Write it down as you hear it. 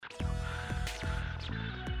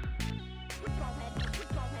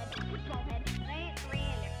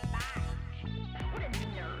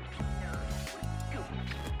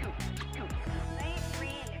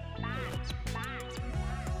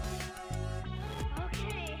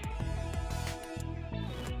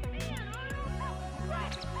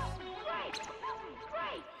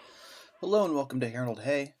Hello and welcome to Harold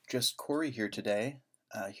Hey. Just Corey here today,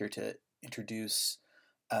 here to introduce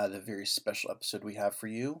the very special episode we have for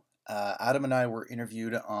you. Adam and I were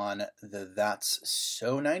interviewed on the That's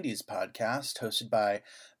So 90s podcast, hosted by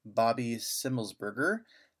Bobby Simmelsberger.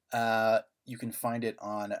 You can find it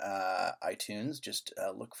on iTunes. Just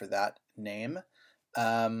look for that name.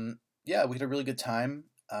 We had a really good time.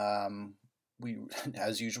 We,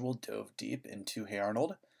 as usual, dove deep into Hey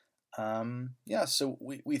Arnold. So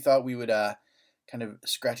we thought we would kind of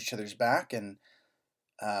scratch each other's back and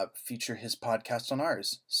feature his podcast on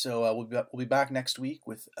ours. So we'll be back next week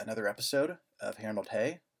with another episode of Harold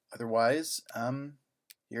Hey. Otherwise,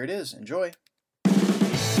 here it is. Enjoy.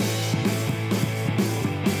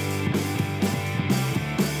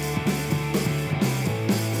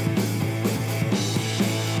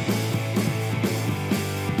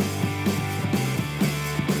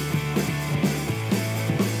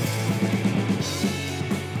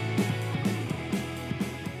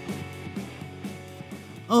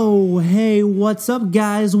 Oh, hey, what's up,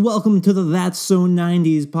 guys? Welcome to the That's So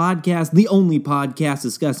 90s podcast, the only podcast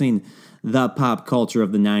discussing the pop culture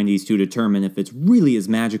of the 90s to determine if it's really as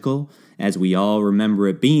magical as we all remember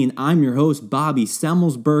it being. I'm your host, Bobby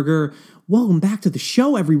Semmelsberger. Welcome back to the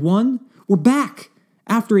show, everyone. We're back.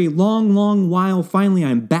 After a long while, finally,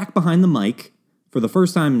 I'm back behind the mic for the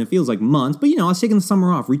first time, and it feels like months. But, I was taking the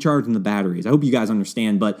summer off, recharging the batteries. I hope you guys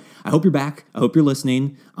understand, but I hope you're back. I hope you're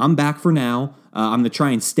listening. I'm back for now. I'm going to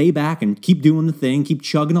try and stay back and keep doing the thing, keep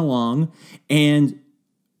chugging along. And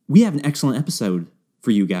we have an excellent episode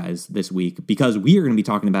for you guys this week because we are going to be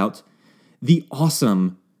talking about the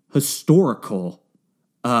awesome, historical,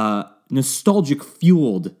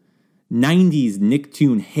 nostalgic-fueled 90s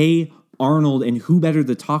Nicktoon, Hey Arnold, and who better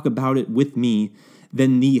to talk about it with me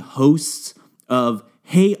than the hosts of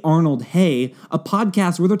Hey Arnold Hey, a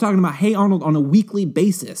podcast where they're talking about Hey Arnold on a weekly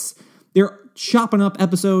basis. They're chopping up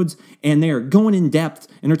episodes, and they're going in depth,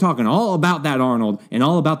 and they're talking all about that Arnold, and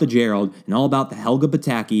all about the Gerald, and all about the Helga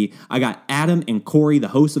Pataki. I got Adam and Corey, the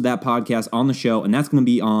hosts of that podcast, on the show, and that's going to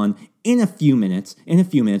be on in a few minutes.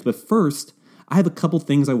 But first, I have a couple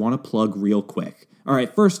things I want to plug real quick. All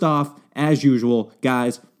right, first off, as usual,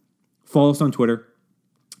 guys, follow us on Twitter,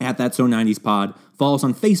 at That's So 90s Pod. Follow us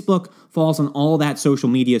on Facebook. Follow us on all that social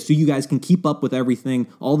media so you guys can keep up with everything,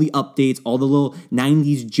 all the updates, all the little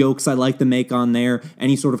 90s jokes I like to make on there,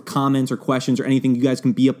 any sort of comments or questions or anything. You guys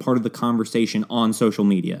can be a part of the conversation on social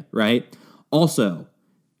media, right? Also,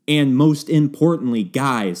 and most importantly,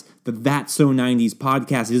 guys, the That's So 90s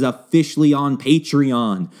podcast is officially on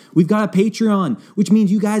Patreon. We've got a Patreon, which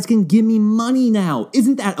means you guys can give me money now.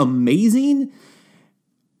 Isn't that amazing?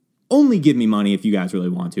 Only give me money if you guys really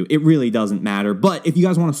want to. It really doesn't matter. But if you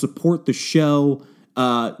guys want to support the show,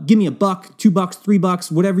 give me $1, $2,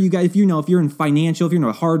 $3, whatever you guys. If you're in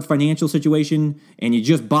a hard financial situation and you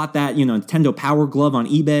just bought that, Nintendo Power Glove on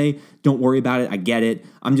eBay, don't worry about it. I get it.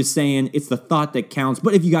 I'm just saying it's the thought that counts.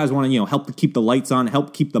 But if you guys want to, help to keep the lights on,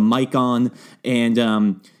 help keep the mic on,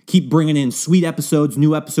 and keep bringing in sweet episodes,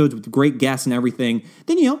 new episodes with great guests and everything,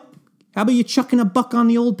 then how about you chucking $1 on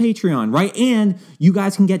the old Patreon, right? And you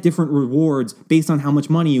guys can get different rewards based on how much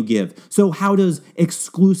money you give. So how does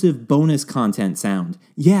exclusive bonus content sound?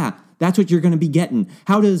 Yeah, that's what you're going to be getting.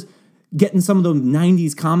 How does getting some of those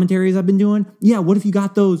 90s commentaries I've been doing? Yeah, what if you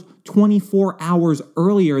got those 24 hours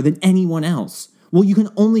earlier than anyone else? Well, you can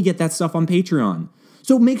only get that stuff on Patreon.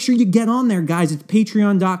 So make sure you get on there, guys. It's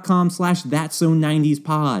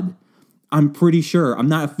patreon.com/thatso90spod. I'm pretty sure. I'm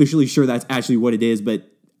not officially sure that's actually what it is, but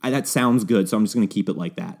that sounds good, so I'm just going to keep it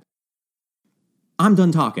like that. I'm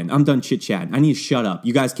done talking. I'm done chit-chatting. I need to shut up.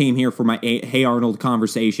 You guys came here for my Hey Arnold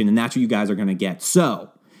conversation, and that's what you guys are going to get. So,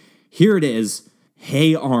 here it is.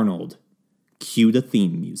 Hey Arnold. Cue the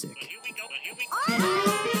theme music. Here we go.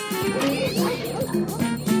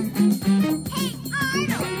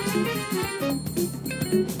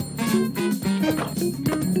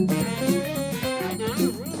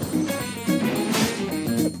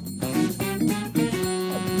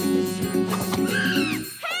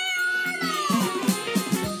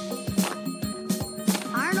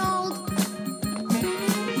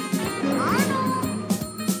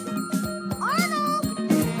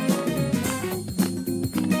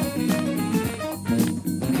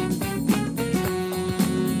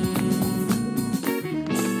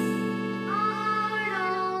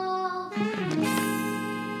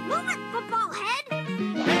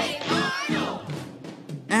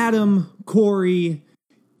 Adam, Corey,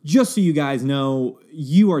 just so you guys know,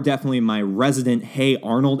 you are definitely my resident Hey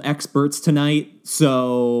Arnold experts tonight.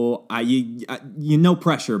 So you no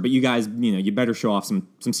pressure, but you guys, you better show off some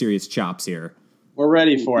serious chops here. We're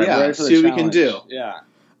ready for it. Yeah, We're ready for see the what we can do. Yeah.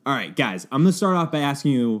 All right, guys, I'm going to start off by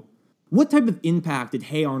asking you, what type of impact did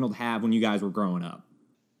Hey Arnold have when you guys were growing up?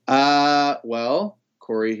 Well,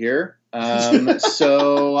 Corey here.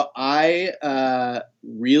 So I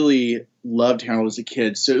really loved Hey Arnold as a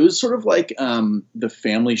kid. So it was sort of like the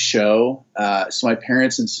family show. So my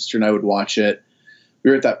parents and sister and I would watch it.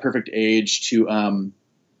 We were at that perfect age to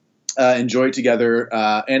enjoy it together.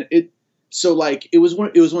 And it was one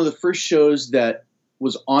of the first shows that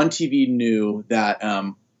was on TV new that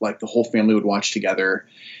like the whole family would watch together.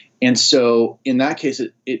 And so in that case,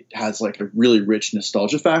 it has like a really rich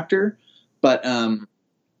nostalgia factor. But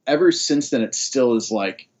ever since then, it still is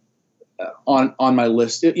like on my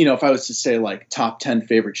list. If I was to say like top 10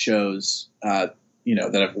 favorite shows, that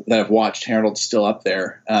I've watched, Hey Arnold's still up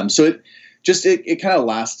there. So it kind of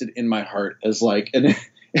lasted in my heart as like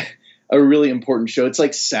a really important show. It's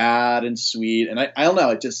like sad and sweet, and I don't know.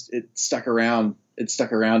 It stuck around. It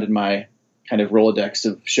stuck around in my kind of Rolodex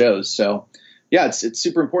of shows. So yeah, it's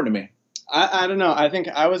super important to me. I don't know. I think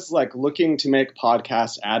I was like looking to make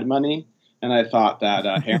podcast ad money, and I thought that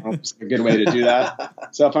Hey Arnold was a good way to do that.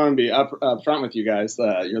 So if I'm going to be up front with you guys,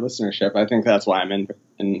 your listenership, I think that's why I'm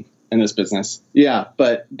in this business. Yeah,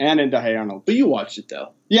 and into Hey Arnold. But you watched it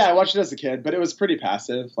though. Yeah, I watched it as a kid, but it was pretty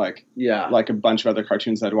passive. Like a bunch of other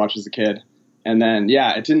cartoons I'd watched as a kid. And then,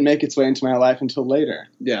 it didn't make its way into my life until later.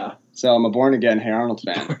 Yeah. So I'm a born again Hey Arnold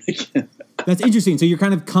fan. That's interesting. So you're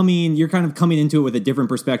kind of coming into it with a different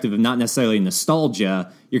perspective of not necessarily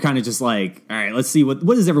nostalgia. You're kind of just like, all right, let's see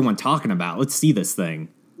what is everyone talking about? Let's see this thing.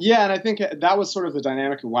 Yeah, and I think that was sort of the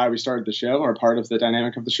dynamic of why we started the show, or part of the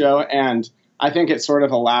dynamic of the show. And I think it sort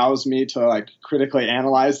of allows me to like critically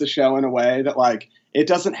analyze the show in a way that like it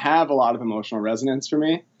doesn't have a lot of emotional resonance for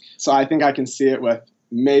me. So I think I can see it with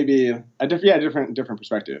maybe a different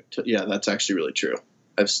perspective. Yeah, that's actually really true.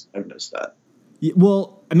 I've noticed that.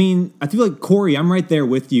 Well, I mean, I feel like, Corey, I'm right there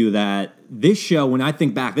with you that this show, when I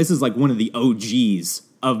think back, this is like one of the OGs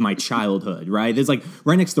of my childhood, right? It's like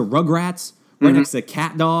right next to Rugrats, right next to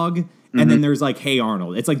Cat Dog, and then there's like Hey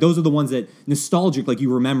Arnold. It's like those are the ones that nostalgic, like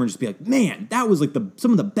you remember and just be like, man, that was like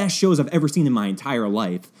some of the best shows I've ever seen in my entire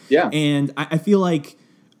life. Yeah. And I feel like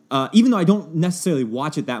even though I don't necessarily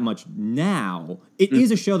watch it that much now, it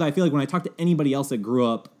is a show that I feel like when I talk to anybody else that grew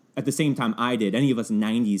up at the same time I did, any of us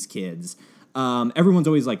 90s kids, everyone's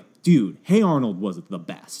always like, dude, Hey Arnold was the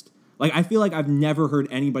best. Like, I feel like I've never heard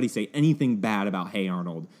anybody say anything bad about Hey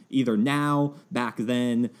Arnold, either now, back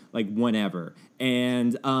then, like whenever.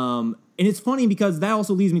 And it's funny because that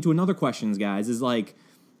also leads me to another question, guys, is like,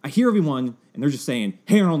 I hear everyone and they're just saying,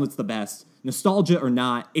 Hey Arnold, it's the best. Nostalgia or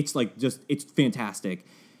not, it's like it's fantastic.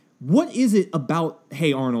 What is it about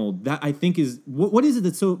Hey Arnold that I think is what is it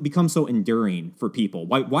that becomes so enduring for people?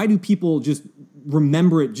 Why do people just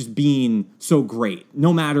remember it just being so great?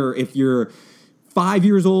 No matter if you're 5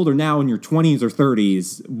 years old or now in your 20s or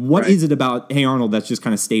 30s, what is it about Hey Arnold that's just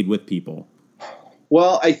kind of stayed with people?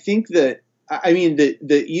 Well, I think that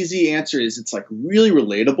the easy answer is it's like really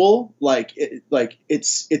relatable.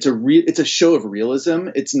 It's a show of realism.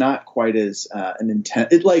 It's not quite as an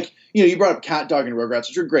intense. You brought up Cat Dog and Rugrats,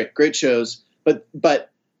 which are great shows, but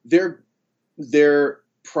their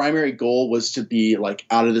primary goal was to be like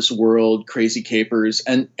out of this world, crazy capers,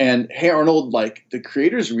 and Hey Arnold, like the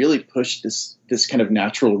creators really pushed this kind of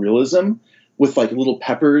natural realism with like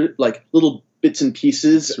little bits and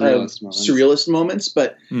pieces surrealist moments.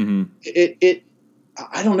 But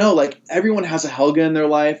I don't know, like everyone has a Helga in their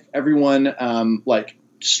life. Everyone like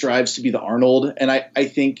strives to be the Arnold. And I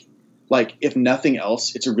think like, if nothing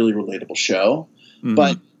else, it's a really relatable show.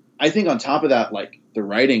 But I think on top of that, like the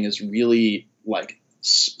writing is really like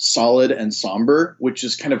solid and somber, which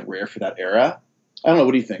is kind of rare for that era. I don't know.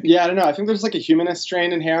 What do you think? Yeah, I don't know. I think there's like a humanist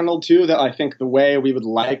strain in Hey Arnold too, that I think the way we would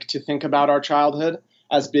like to think about our childhood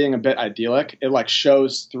as being a bit idyllic, it like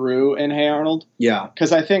shows through in Hey Arnold. Yeah.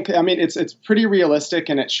 Because I think, it's pretty realistic,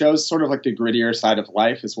 and it shows sort of like the grittier side of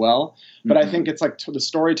life as well. But I think it's like the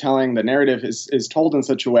storytelling, the narrative is told in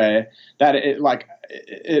such a way that it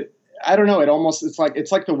I don't know,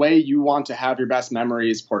 it's like the way you want to have your best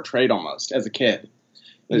memories portrayed almost as a kid.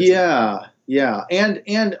 Yeah.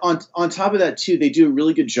 And on top of that too, they do a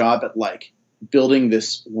really good job at like building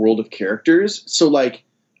this world of characters. So like,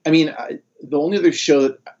 the only other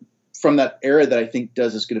show from that era that I think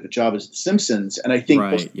does as good of a job is The Simpsons. And I think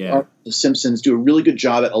The Simpsons do a really good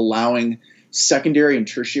job at allowing secondary and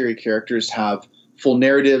tertiary characters have full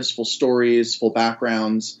narratives, full stories, full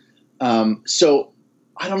backgrounds. So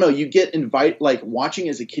I don't know, you get like watching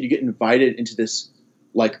as a kid, you get invited into this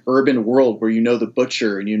like urban world where you know the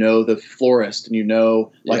butcher and you know the florist and you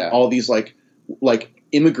know like all these like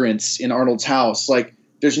immigrants in Arnold's house. Like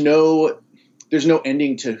there's no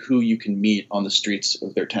ending to who you can meet on the streets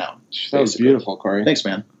of their town. That was beautiful, Corey. Thanks,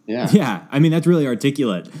 man. Yeah. I mean, that's really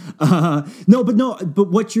articulate. But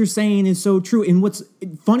what you're saying is so true. And what's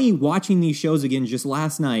funny watching these shows again just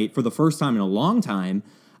last night for the first time in a long time,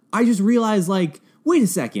 I just realized, like, wait a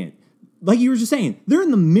second. Like you were just saying, they're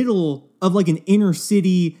in the middle of like an inner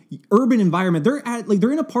city urban environment. They're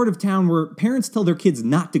in a part of town where parents tell their kids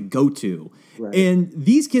not to go to. Right. And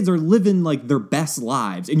these kids are living like their best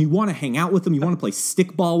lives, and you want to hang out with them. You want to play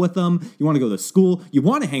stickball with them. You want to go to school. You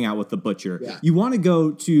want to hang out with the butcher. Yeah. You want to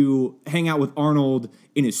go to hang out with Arnold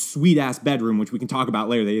in his sweet ass bedroom, which we can talk about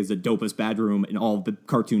later. That is the dopest bedroom in all of the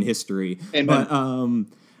cartoon history. Amen.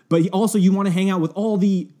 But also you want to hang out with all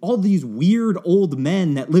these weird old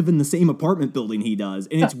men that live in the same apartment building he does.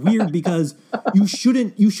 And it's weird because you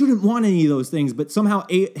shouldn't want any of those things, but somehow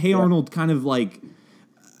Hey Arnold kind of like,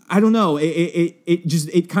 I don't know, it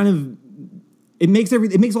makes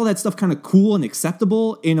all that stuff kind of cool and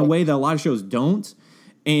acceptable in a way that a lot of shows don't.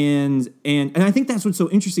 And I think that's what's so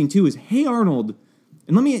interesting too is Hey Arnold.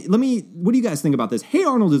 And let me what do you guys think about this? Hey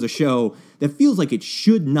Arnold is a show that feels like it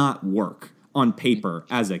should not work on paper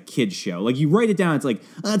as a kid's show. Like you write it down, it's like,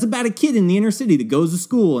 it's about a kid in the inner city that goes to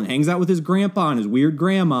school and hangs out with his grandpa and his weird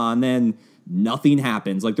grandma, and then nothing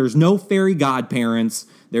happens. Like there's no fairy godparents,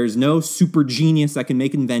 there's no super genius that can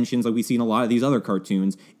make inventions like we see in a lot of these other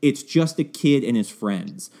cartoons. It's just a kid and his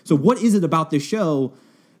friends. So what is it about this show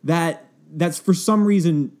that's for some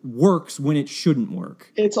reason works when it shouldn't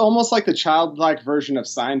work? It's almost like the childlike version of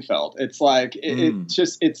Seinfeld. It's like,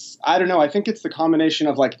 I don't know. I think it's the combination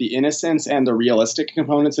of like the innocence and the realistic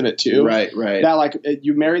components of it too. Right. That like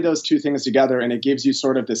you marry those two things together and it gives you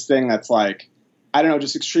sort of this thing that's like, I don't know,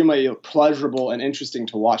 just extremely pleasurable and interesting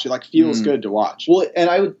to watch. It like feels good to watch. Well, and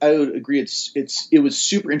I would agree. It was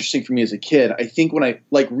super interesting for me as a kid. I think when I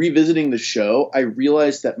like revisiting the show, I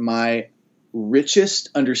realized that my richest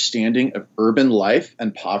understanding of urban life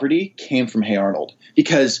and poverty came from Hey Arnold,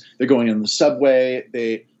 because they're going on the subway,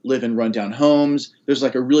 they live in rundown homes. There's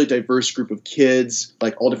like a really diverse group of kids,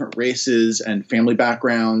 like all different races and family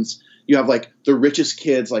backgrounds. You have like the richest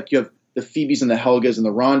kids, like you have the Phoebes and the Helgas and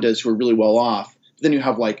the Rhondas who are really well off. But then you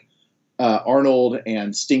have like Arnold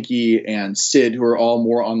and Stinky and Sid who are all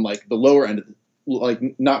more on like the lower end of the, like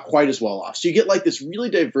not quite as well off. So you get like this really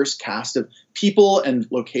diverse cast of people and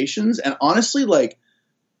locations. And honestly, like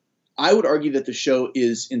I would argue that the show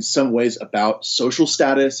is in some ways about social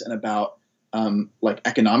status and about like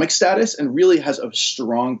economic status, and really has a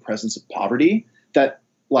strong presence of poverty that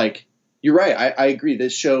like, you're right. I agree.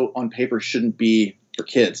 This show on paper shouldn't be for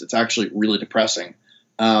kids. It's actually really depressing.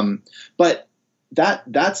 But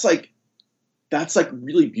that's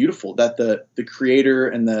really beautiful that the creator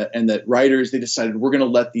and the writers, they decided we're going to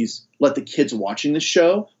let the kids watching this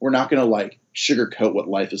show, we're not going to like sugarcoat what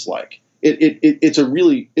life is like. It's a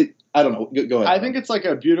really, I don't know. Go ahead. I think it's like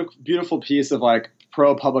a beautiful piece of like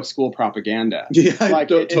pro public school propaganda. Yeah, like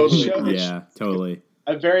totally. Totally.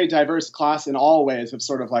 A very diverse class in all ways of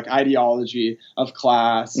sort of like ideology of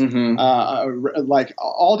class, like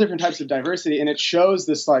all different types of diversity. And it shows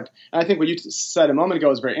this like, and I think what you said a moment ago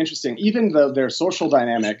is very interesting. Even though their social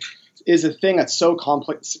dynamic is a thing that's so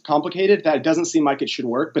complicated that it doesn't seem like it should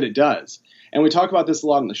work, but it does. And we talk about this a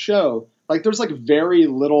lot in the show. Like there's like very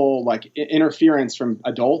little like interference from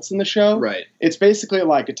adults in the show. Right. It's basically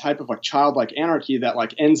like a type of like childlike anarchy that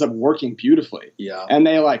like ends up working beautifully. Yeah. And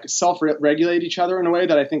they like self-regulate each other in a way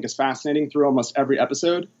that I think is fascinating through almost every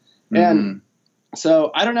episode. And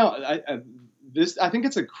so I don't know. I think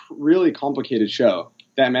it's a really complicated show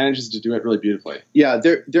that manages to do it really beautifully. Yeah.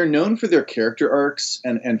 They're known for their character arcs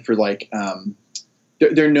and for like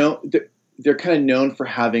they're kind of known for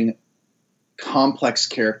having complex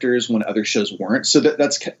characters when other shows weren't. So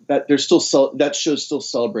that show's still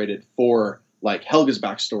celebrated for like Helga's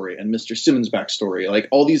backstory and Mr. Simmons' backstory. Like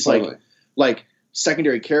all these totally. like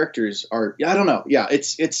secondary characters are, I don't know. Yeah.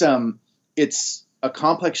 It's a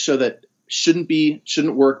complex show that shouldn't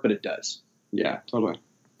work, but it does. Yeah, totally.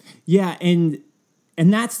 Yeah.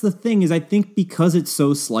 And that's the thing is I think because it's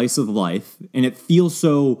so slice of life and it feels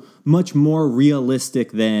so much more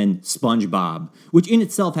realistic than SpongeBob, which in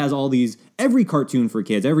itself has all these, every cartoon for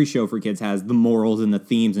kids, every show for kids has the morals and the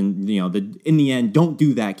themes and, you know, in the end, don't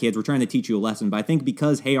do that, kids. We're trying to teach you a lesson. But I think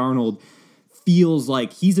because Hey Arnold feels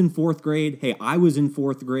like he's in fourth grade, hey, I was in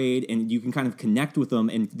fourth grade, and you can kind of connect with them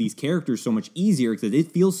and these characters so much easier because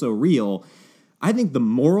it feels so real. I think the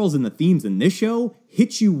morals and the themes in this show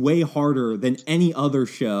hit you way harder than any other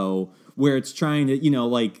show where it's trying to,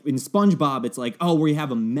 like in SpongeBob, it's like, oh, we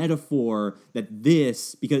have a metaphor that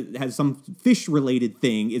this, because it has some fish-related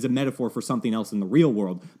thing, is a metaphor for something else in the real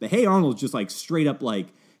world. But Hey Arnold's just like straight up like,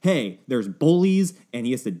 hey, there's bullies, and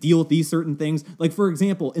he has to deal with these certain things. Like, for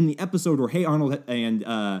example, in the episode where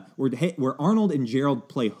where Arnold and Gerald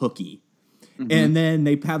play hooky, and then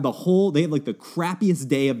they have like the crappiest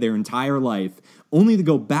day of their entire life, only to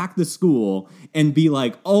go back to school and be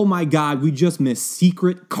like, oh my God, we just missed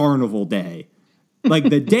Secret Carnival Day.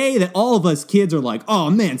 Like the day that all of us kids are like,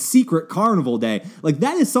 oh man, Secret Carnival Day. Like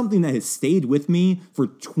that is something that has stayed with me for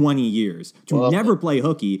 20 years. To never play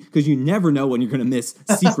hooky, because you never know when you're going to miss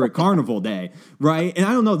Secret Carnival Day, right? And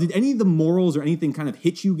I don't know, did any of the morals or anything kind of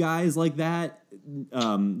hit you guys like that?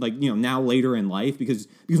 Now later in life, because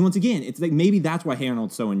once again, it's like maybe that's why Hey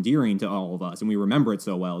Arnold's so endearing to all of us and we remember it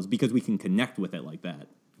so well, is because we can connect with it like that.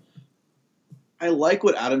 I like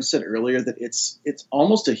what Adam said earlier, that it's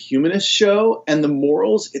almost a humanist show, and the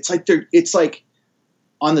morals, it's like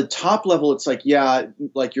on the top level, it's like, yeah,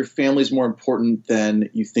 like your family's more important than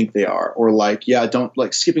you think they are, or like, yeah, don't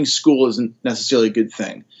like skipping school isn't necessarily a good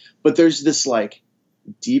thing, but there's this like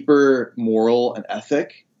deeper moral and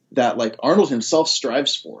ethic that like Arnold himself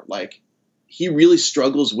strives for. Like he really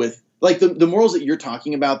struggles with like the morals that you're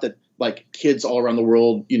talking about that like kids all around the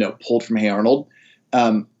world, pulled from Hey Arnold.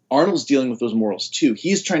 Arnold's dealing with those morals too.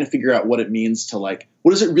 He's trying to figure out what it means to like,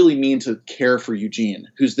 what does it really mean to care for Eugene,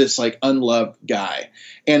 who's this like unloved guy?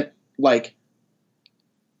 And like,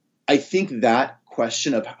 I think that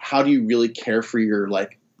question of how do you really care for your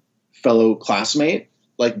like fellow classmate,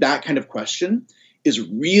 like that kind of question is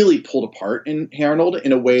really pulled apart in Hey Arnold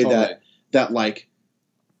in a way that like,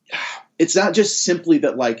 it's not just simply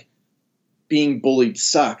that like being bullied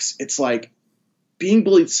sucks. It's like being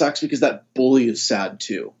bullied sucks because that bully is sad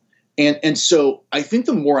too. And so I think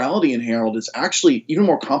the morality in Hey Arnold is actually even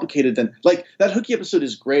more complicated than like that hooky episode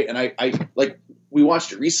is great. And I like, we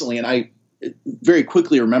watched it recently and I very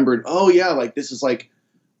quickly remembered, oh yeah, like this is like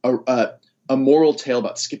a moral tale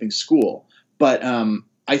about skipping school. But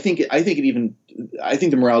I think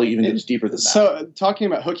the morality even goes deeper than that. So talking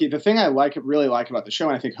about hooky, the thing I really like about the show,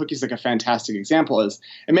 and I think hooky's like a fantastic example, is,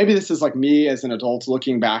 and maybe this is like me as an adult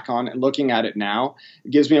looking back on and looking at it now,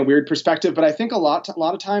 it gives me a weird perspective, but I think a lot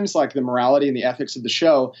of times like the morality and the ethics of the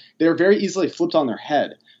show, they're very easily flipped on their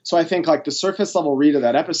head. So I think like the surface level read of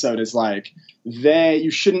that episode is like,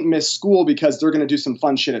 you shouldn't miss school because they're going to do some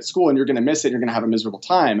fun shit at school and you're going to miss it. You're going to have a miserable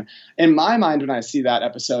time. In my mind, when I see that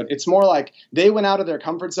episode, it's more like they went out of their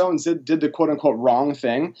comfort zone and did the quote unquote wrong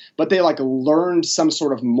thing, but they like learned some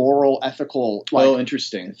sort of moral, ethical,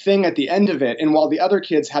 interesting thing at the end of it. And while the other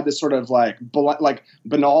kids had this sort of like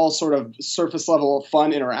banal sort of surface level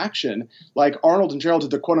fun interaction, like Arnold and Gerald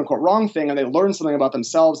did the quote unquote wrong thing and they learned something about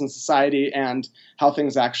themselves and society and how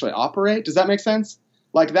things actually operate. Does that make sense?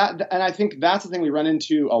 Like that, and I think that's the thing we run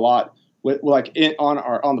into a lot with on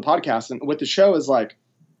the podcast and with the show is like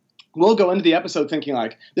we'll go into the episode thinking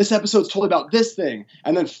like this episode's totally about this thing,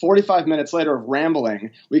 and then 45 minutes later of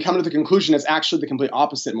rambling, we come to the conclusion it's actually the complete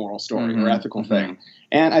opposite moral story or ethical thing.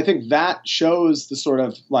 And I think that shows the sort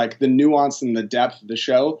of like the nuance and the depth of the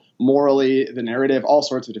show, morally, the narrative, all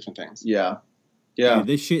sorts of different things. Yeah. Dude,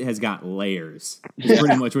 this shit has got layers. It's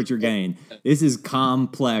pretty much what you're getting. This is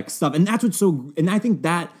complex stuff. And that's what's so... And I think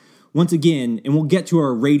that, once again, and we'll get to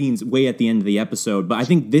our ratings way at the end of the episode, but I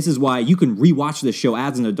think this is why you can rewatch this show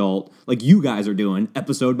as an adult, like you guys are doing,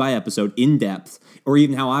 episode by episode, in depth, or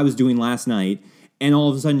even how I was doing last night, and all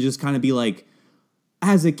of a sudden just kind of be like,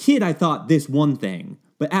 as a kid, I thought this one thing.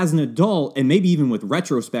 But as an adult, and maybe even with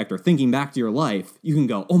retrospect or thinking back to your life, you can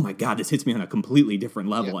go, oh my God, this hits me on a completely different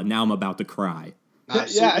level, and now I'm about to cry.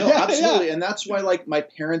 Absolutely. And that's why like my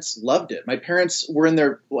parents loved it. My parents were in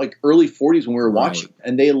their like early 40s when we were watching,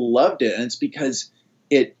 and they loved it. And it's because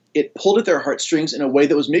it pulled at their heartstrings in a way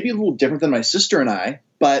that was maybe a little different than my sister and I,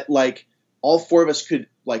 but like all four of us could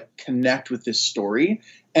like connect with this story.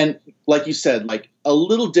 And like you said, like a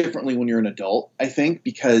little differently when you're an adult, I think,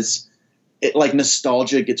 because it like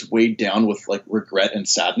nostalgia gets weighed down with like regret and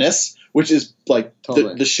sadness, which is like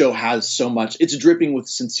the show has so much. It's dripping with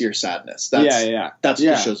sincere sadness. That's what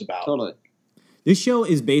the show's about. Totally. This show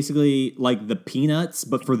is basically like the Peanuts,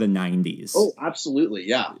 but for the 90s. Oh, absolutely.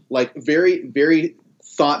 Yeah. Like very, very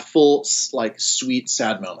thoughtful, like sweet,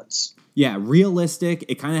 sad moments. Yeah, realistic.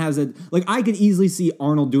 It kind of has a... Like, I could easily see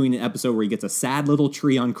Arnold doing an episode where he gets a sad little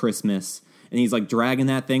tree on Christmas, and he's, like, dragging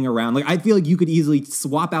that thing around. Like, I feel like you could easily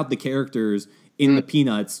swap out the characters in the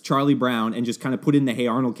Peanuts, Charlie Brown, and just kind of put in the Hey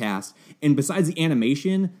Arnold cast. And besides the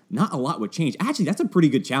animation, not a lot would change. Actually, that's a pretty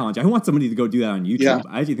good challenge. I want somebody to go do that on YouTube. Yeah.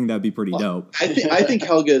 I actually think that would be pretty dope. I think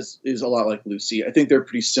Helga is a lot like Lucy. I think they're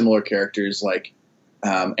pretty similar characters, like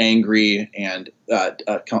angry and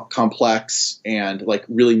complex and like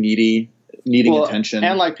really needing attention.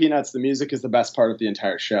 And like Peanuts, the music is the best part of the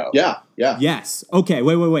entire show. Yeah. Yes. Okay,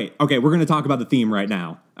 wait. Okay, we're going to talk about the theme right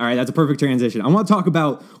now. All right, that's a perfect transition. I want to talk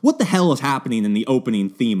about what the hell is happening in the opening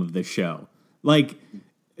theme of this show. Like,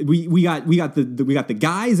 we got the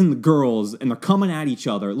guys and the girls, and they're coming at each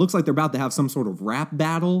other. It looks like they're about to have some sort of rap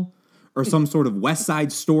battle or some sort of West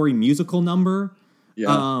Side Story musical number.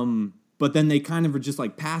 Yeah. But then they kind of are just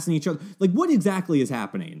like passing each other. Like, what exactly is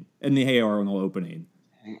happening in the Hey Arnold opening?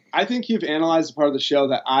 I think you've analyzed a part of the show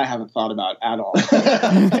that I haven't thought about at all.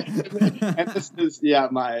 And this is,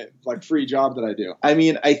 my like free job that I do. I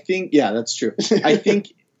mean, I think, that's true. I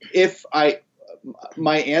think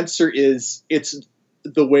my answer is it's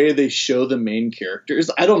the way they show the main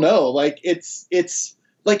characters. I don't know. Like it's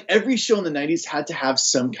like every show in the 90s had to have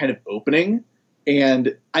some kind of opening.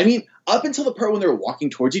 And I mean, up until the part when they were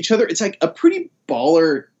walking towards each other, it's like a pretty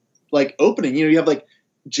baller like opening. You know, you have like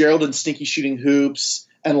Gerald and Stinky shooting hoops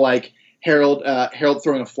and like Harold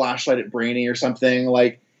throwing a flashlight at Brainy or something.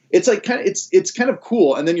 Like it's like it's kind of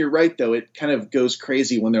cool. And then you're right though, it kind of goes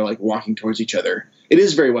crazy when they're like walking towards each other. It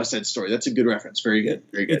is very West Side Story. That's a good reference. Very good.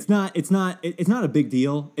 Very good. It's not a big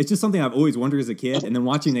deal. It's just something I've always wondered as a kid, and then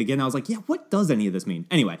watching it again, I was like, yeah, what does any of this mean?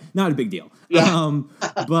 Anyway, not a big deal. Yeah.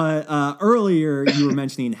 But earlier you were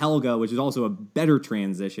mentioning Helga, which is also a better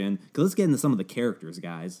transition. Because let's get into some of the characters,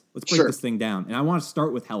 guys. Let's break this thing down. And I want to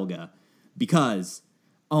start with Helga because,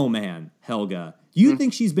 oh man, Helga. Do you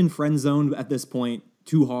think she's been friend zoned at this point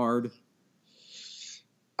too hard?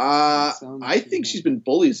 I think she's been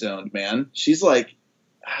bully zoned, man. She's like,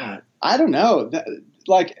 I don't know.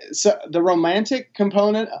 So the romantic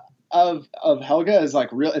component of Helga is like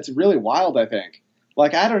real. It's really wild. I think.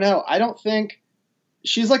 Like, I don't know. I don't think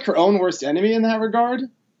she's like her own worst enemy in that regard.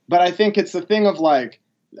 But I think it's the thing of like,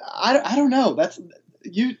 I don't know. That's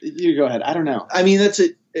you go ahead. I don't know. I mean, that's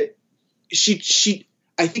it. She.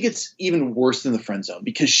 I think it's even worse than the friend zone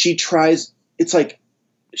because she tries. It's like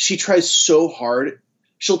she tries so hard.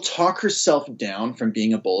 She'll talk herself down from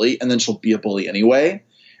being a bully, and then she'll be a bully anyway.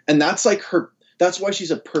 And that's like that's why she's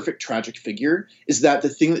a perfect tragic figure, is that the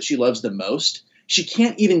thing that she loves the most, she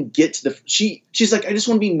can't even get to she's like, I just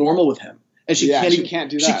want to be normal with him. And she can't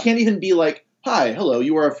do that. She can't even be like, hi, hello,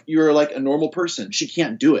 you are like a normal person. She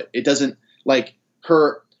can't do it. It doesn't like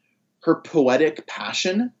her poetic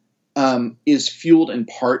passion is fueled in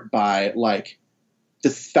part by like the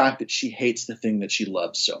fact that she hates the thing that she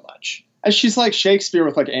loves so much. And she's like Shakespeare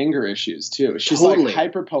with like anger issues too. She's totally. Like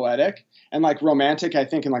hyper poetic and like romantic, I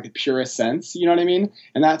think, in like the purest sense. You know what I mean?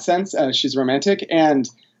 In that sense, she's romantic. And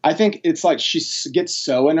I think it's like she gets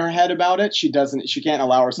so in her head about it. She can't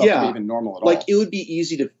allow herself to be even normal at all. Like it would be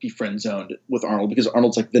easy to be friend zoned with Arnold because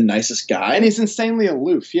Arnold's like the nicest guy. And he's insanely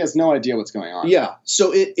aloof. He has no idea what's going on. Yeah.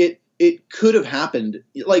 So it could have happened.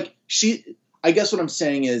 Like I guess what I'm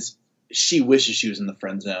saying is, she wishes she was in the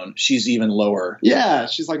friend zone. She's even lower. Yeah,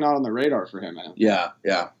 she's like not on the radar for him, man. Yeah.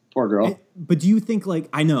 Poor girl. But do you think like,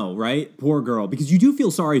 I know, right? Poor girl. Because you do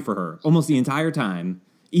feel sorry for her almost the entire time,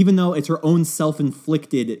 even though it's her own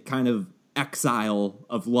self-inflicted kind of exile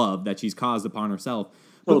of love that she's caused upon herself.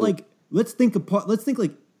 But like, let's think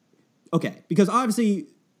like, okay, because obviously,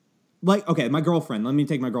 like, okay, my girlfriend, let me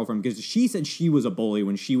take my girlfriend, because she said she was a bully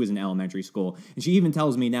when she was in elementary school. And she even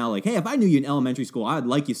tells me now, like, hey, if I knew you in elementary school, I'd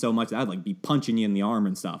like you so much that I'd, like, be punching you in the arm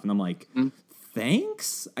and stuff. And I'm like,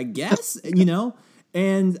 thanks, I guess, you know?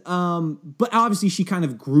 And, but obviously she kind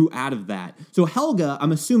of grew out of that. So Helga,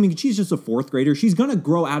 I'm assuming she's just a fourth grader. She's going to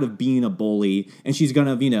grow out of being a bully and she's going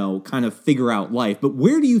to, you know, kind of figure out life. But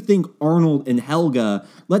where do you think Arnold and Helga,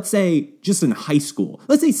 let's say just in high school,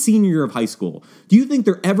 let's say senior year of high school, do you think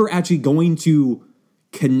they're ever actually going to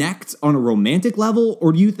connect on a romantic level?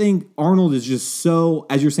 Or do you think Arnold is just so,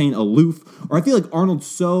 as you're saying, aloof? Or I feel like Arnold's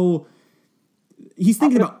so... He's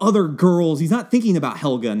thinking about other girls. He's not thinking about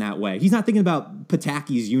Helga in that way. He's not thinking about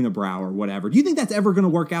Pataki's unibrow or whatever. Do you think that's ever going to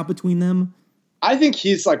work out between them? I think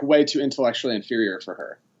he's like way too intellectually inferior for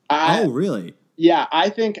her. Oh, really? Yeah,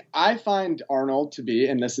 I find Arnold to be,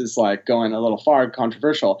 and this is like going a little far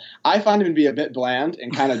controversial, I find him to be a bit bland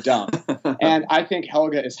and kind of dumb. And I think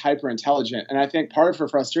Helga is hyper intelligent. And I think part of her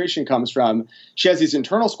frustration comes from she has these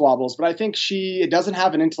internal squabbles, but I think she doesn't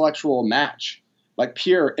have an intellectual match, like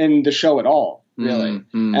Pierre, in the show at all. really.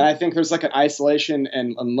 Mm-hmm. And I think there's like an isolation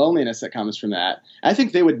and loneliness that comes from that. I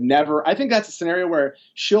think they would never. I think that's a scenario where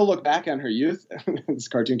she'll look back on her youth, this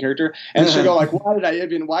cartoon character, and she'll go like, why would I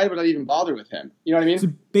even bother with him? You know what I mean? So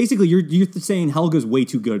basically, you're saying Helga's way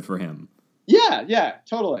too good for him. Yeah,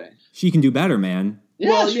 totally. She can do better, man. Yeah,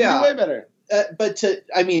 Well, she can do way better.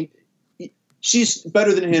 She's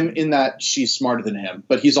better than him in that she's smarter than him,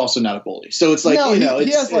 but he's also not a bully. So it's like,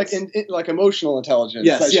 he has like emotional intelligence.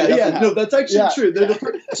 Yes, that yeah. No, that's actually true. Yeah.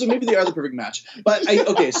 So maybe they are the perfect match. But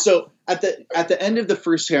so at the end of the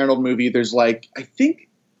first Harold movie, there's like, I think,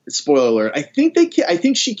 spoiler alert, I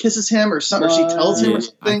think she kisses him or something, or she tells him or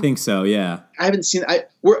something. I think so. Yeah. I haven't seen.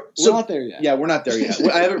 We're not there yet. Yeah, we're not there yet.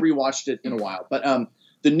 I haven't rewatched it in a while, but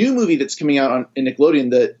the new movie that's coming out in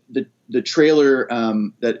Nickelodeon, the trailer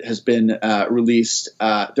that has been released,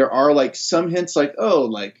 there are like some hints like, oh,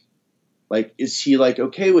 like is he like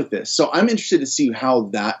okay with this? So I'm interested to see how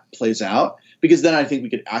that plays out, because then I think we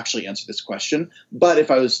could actually answer this question. But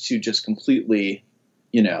if I was to just completely,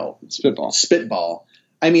 spitball,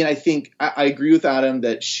 I mean, I think I agree with Adam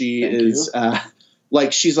that she is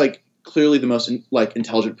she's like clearly the most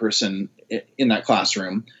intelligent person in that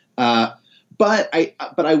classroom. But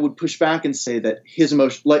I would push back and say that his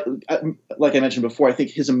emotion, like I mentioned before, I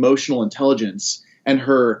think his emotional intelligence and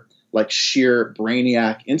her like sheer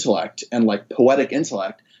brainiac intellect and like poetic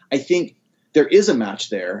intellect, I think there is a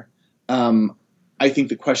match there. I think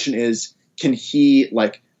the question is, can he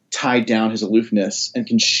like tie down his aloofness, and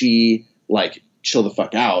can she like chill the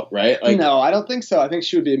fuck out, right? Like, no, I don't think so. I think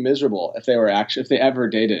she would be miserable if they ever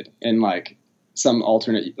dated in like some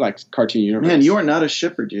alternate like cartoon universe. Man, you are not a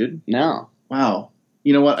shipper, dude. No. Wow.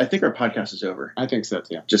 You know what? I think our podcast is over. I think so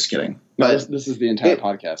too. Just kidding. But this is the entire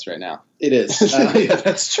podcast right now. It is. Yeah,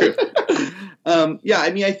 that's true. I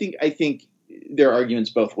mean, I think there are arguments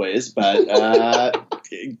both ways, but perhaps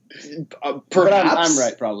but I'm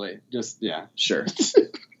right, probably. Just sure.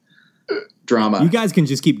 Drama. You guys can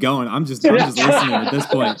just keep going. I'm just listening at this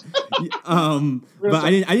point. But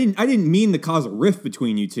I didn't mean to cause a rift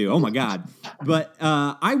between you two. Oh my God. But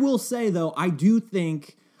I will say though, I do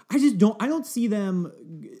think. I don't see them.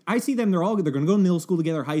 I see them. They're going to go to middle school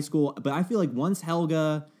together, high school. But I feel like once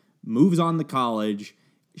Helga moves on to college,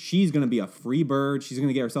 she's going to be a free bird. She's going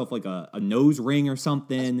to get herself like a nose ring or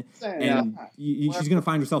something. And she's going to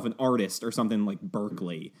find herself an artist or something like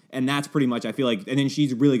Berkeley. And that's pretty much, I feel like, and then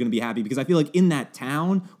she's really going to be happy, because I feel like in that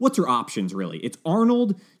town, what's her options really? It's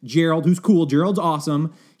Arnold, Gerald, who's cool. Gerald's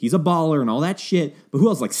awesome. He's a baller and all that shit. But who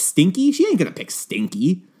else? Like Stinky? She ain't going to pick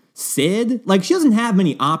Stinky. Sid, like she doesn't have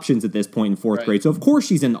many options at this point in fourth grade. So of course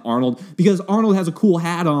she's into Arnold, because Arnold has a cool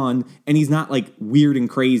hat on and he's not like weird and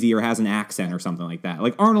crazy or has an accent or something like that.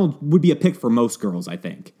 Like Arnold would be a pick for most girls, I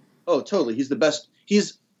think. Oh, totally. He's the best.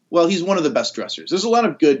 He's one of the best dressers. There's a lot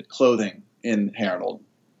of good clothing in Harold,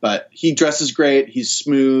 but he dresses great. He's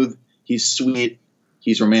smooth. He's sweet.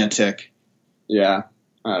 He's romantic. Yeah.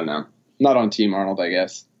 I don't know. Not on Team Arnold, I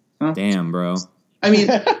guess. Huh? Damn, bro. I mean,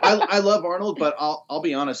 I love Arnold, but I'll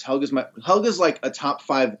be honest. Helga's like a top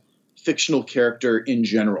 5 fictional character in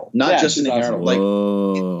general, not just in Harold. Like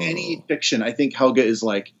in any fiction, I think Helga is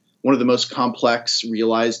like one of the most complex,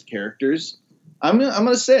 realized characters. I'm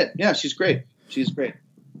gonna say it. Yeah, she's great. She's great.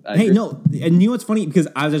 Hey, no, and you know what's funny? Because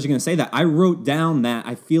I was actually going to say that. I wrote down that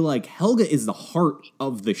I feel like Helga is the heart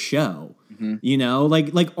of the show. Mm-hmm. You know,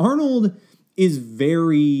 like Arnold is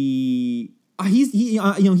very. He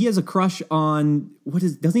has a crush on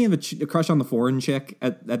doesn't he have a crush on the foreign chick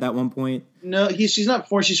at that one point? No, she's not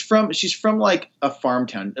foreign. She's from like a farm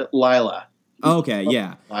town, Lila. Oh, okay,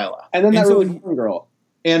 yeah, Lila, and then that really boring girl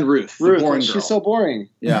and Ruth, the boring girl. She's so boring.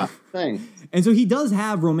 Yeah, thing. And so he does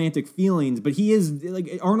have romantic feelings, but he is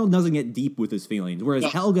like Arnold doesn't get deep with his feelings. Whereas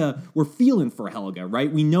Helga, we're feeling for Helga,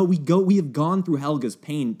 right? We know we have gone through Helga's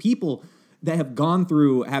pain. People that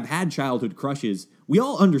have had childhood crushes, we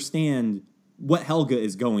all understand what Helga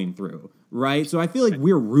is going through, right? So I feel like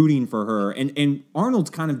we're rooting for her, and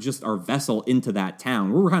Arnold's kind of just our vessel into that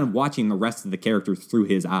town. We're kind of watching the rest of the characters through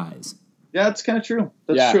his eyes. Yeah, that's kind of true.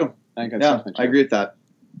 That's true. I think that's definitely true. I agree with that.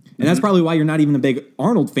 And that's probably why you're not even a big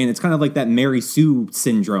Arnold fan. It's kind of like that Mary Sue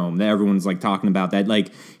syndrome that everyone's like talking about, that like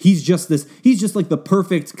he's just like the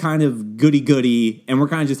perfect kind of goody-goody, and we're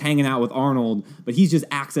kind of just hanging out with Arnold, but he's just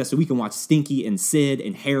access so we can watch Stinky and Sid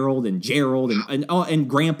and Harold and Gerald and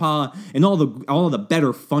Grandpa and all the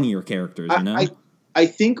better, funnier characters, you know? I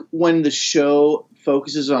think when the show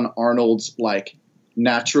focuses on Arnold's like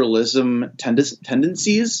naturalism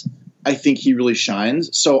tendencies, I think he really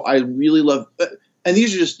shines. So I really love and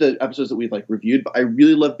these are just the episodes that we've like reviewed, but I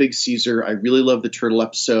really love Big Caesar. I really love the turtle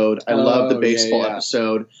episode. I love the baseball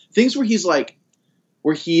episode. Things where he's like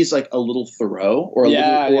where he's like a little Thoreau or a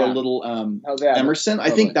little Emerson.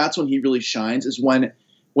 Totally. I think that's when he really shines, is when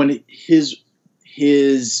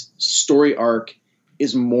his story arc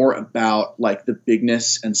is more about like the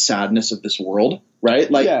bigness and sadness of this world, right?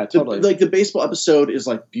 Like, totally. Like the baseball episode is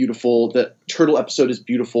like beautiful. The turtle episode is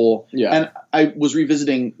beautiful. Yeah. And I was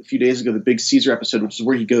revisiting a few days ago the Big Caesar episode, which is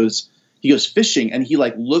where he goes fishing and he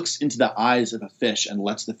like looks into the eyes of a fish and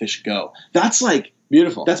lets the fish go. That's like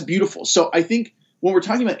beautiful. That's beautiful. So I think when we're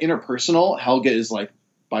talking about interpersonal, Helga is like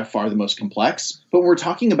by far the most complex. But when we're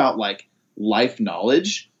talking about like life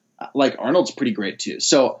knowledge, like Arnold's pretty great too.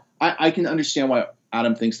 So I can understand why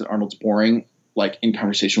Adam thinks that Arnold's boring, like in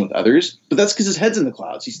conversation with others, but that's because his head's in the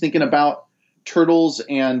clouds. He's thinking about turtles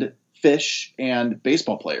and fish and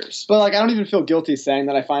baseball players. But like, I don't even feel guilty saying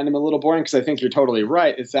that I find him a little boring, because I think you're totally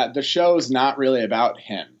right. It's that the show's not really about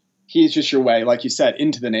him. He's just your way, like you said,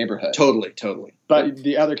 into the neighborhood. Totally. But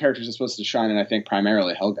the other characters are supposed to shine, and I think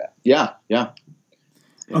primarily Helga. Yeah.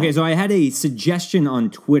 Okay, so I had a suggestion on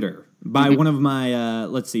Twitter by one of my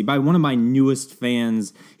by one of my newest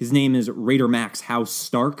fans. His name is Raider Max House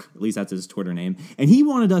Stark. At least that's his Twitter name. And he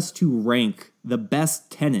wanted us to rank the best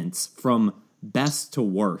tenants from best to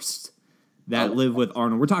worst that live with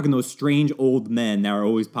Arnold. We're talking those strange old men that are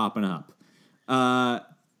always popping up.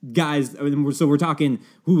 Guys, so we're talking,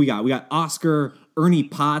 who we got? We got Oscar, Ernie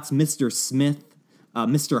Potts, Mr. Smith,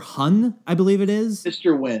 Mr. Hun, I believe it is.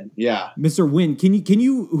 Mr. Wynn, yeah. Mr. Wynn, can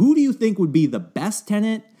you who do you think would be the best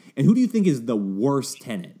tenant, and who do you think is the worst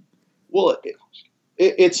tenant? Well,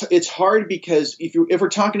 it's hard because if we're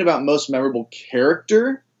talking about most memorable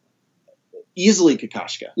character, easily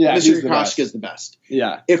Kokoschka. Yeah, Mr. Kokoschka is the best.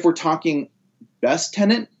 Yeah. If we're talking best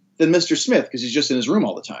tenant, then Mr. Smith, because he's just in his room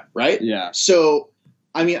all the time, right? Yeah. So,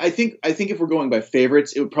 I mean, I think if we're going by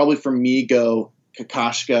favorites, it would probably for me go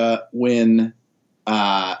Kokoschka, Wynn,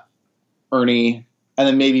 Ernie, and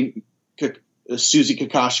then maybe Susie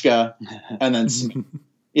Kokoschka, and then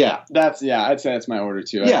yeah. I'd say that's my order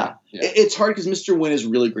too. Yeah. It's hard because Mr. Wynn is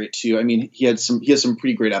really great too. I mean, he has some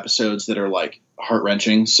pretty great episodes that are like heart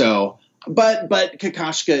wrenching. So, but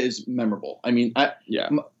Kokoschka is memorable. I mean,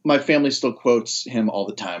 my family still quotes him all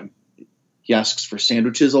the time. He asks for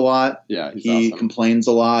sandwiches a lot. Yeah, he awesome. complains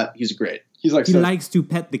a lot. He's great. He likes to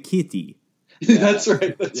pet the kitty. That's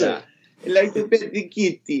right. That's right. I like to pet the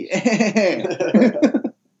kitty.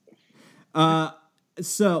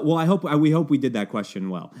 We hope we did that question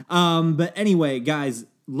well. But anyway, guys,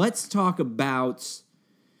 let's talk about.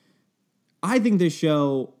 I think this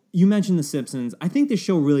show. You mentioned The Simpsons. I think this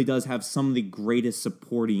show really does have some of the greatest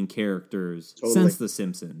supporting characters since The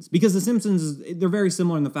Simpsons, because The Simpsons, they're very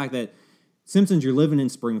similar in the fact that Simpsons, you're living in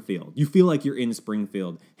Springfield. You feel like you're in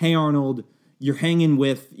Springfield. Hey Arnold, you're hanging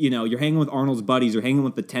with Arnold's buddies. You're hanging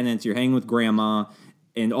with the tenants. You're hanging with Grandma.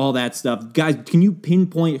 And all that stuff. Guys, can you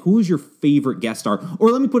pinpoint who is your favorite guest star? Or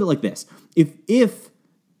let me put it like this. If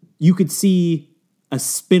you could see a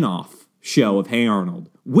spin-off show of Hey Arnold,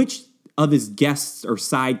 which of his guests or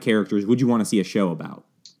side characters would you want to see a show about?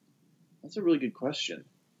 That's a really good question.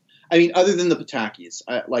 I mean, other than the Patakis,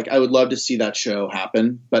 I would love to see that show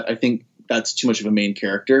happen, but I think that's too much of a main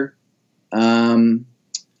character. Stoop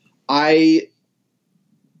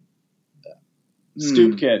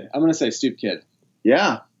Kid. I'm going to say Stoop Kid.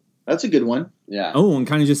 Yeah, that's a good one. Yeah. Oh, and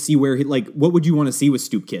kind of just see where what would you want to see with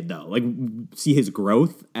Stoop Kid though? Like, see his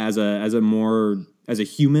growth as a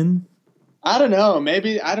human. I don't know.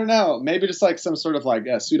 Maybe just like some sort of like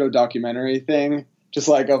a pseudo documentary thing, just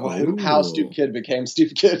like of how Stoop Kid became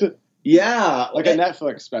Stoop Kid. Yeah, like a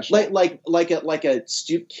Netflix special, like a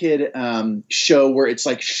Stoop Kid show where it's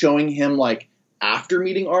like showing him like after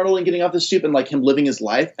meeting Arnold and getting off the stoop and like him living his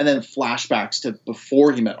life, and then flashbacks to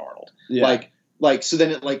before he met Arnold. Yeah. Like so then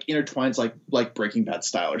it like intertwines like Breaking Bad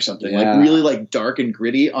style or something, like really like dark and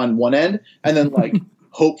gritty on one end, and then like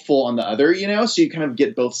hopeful on the other, so you kind of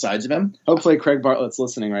get both sides of him. Hopefully Craig Bartlett's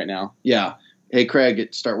listening right now. Yeah. Hey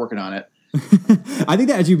Craig, start working on it. I think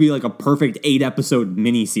that actually would be like a perfect 8-episode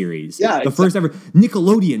miniseries. Yeah, the first ever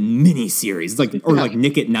Nickelodeon miniseries. It's like like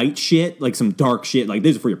Nick at Night shit, like some dark shit. Like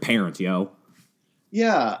this is for your parents, yo.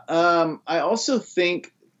 Yeah. I also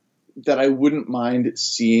think that I wouldn't mind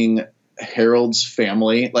seeing Harold's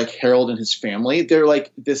family, like Harold and his family. They're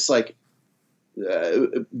like this like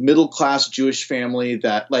middle class Jewish family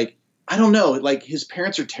that like, I don't know, like his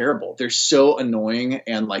parents are terrible. They're so annoying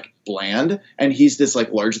and like bland, and he's this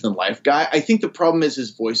like larger than life guy. I think the problem is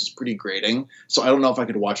his voice is pretty grating, so I don't know if I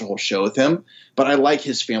could watch a whole show with him, but I like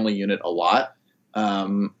his family unit a lot.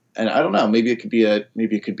 And I don't know, maybe it could be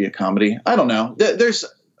a comedy. I don't know. There's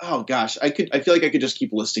I feel like I could just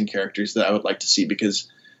keep listing characters that I would like to see,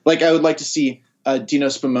 because like I would like to see Dino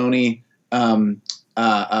Spumoni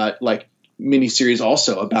like miniseries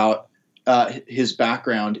also about his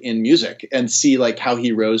background in music and see like how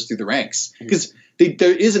he rose through the ranks. Because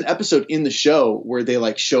there is an episode in the show where they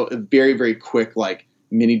like show a very, very quick like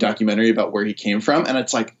mini documentary about where he came from. And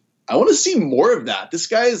it's like, I want to see more of that. This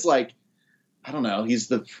guy is like, I don't know. He's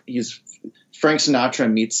Frank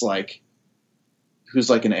Sinatra meets like, who's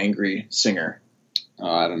like an angry singer. Oh,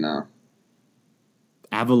 I don't know.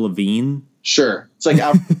 Avril Lavigne. Sure. It's like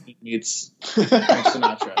Avril Lavigne meets Frank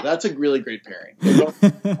Sinatra. That's a really great pairing.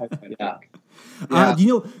 Yeah. Do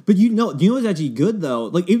you know what's actually good though?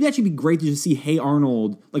 Like it would actually be great to just see Hey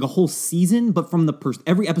Arnold like a whole season, but from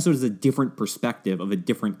every episode is a different perspective of a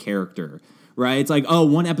different character, right? It's like, oh,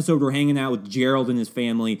 one episode we're hanging out with Gerald and his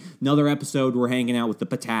family, another episode we're hanging out with the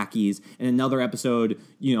Patakis, and another episode,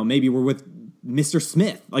 maybe we're with Mr.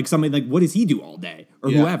 Smith, like somebody like what does he do all day or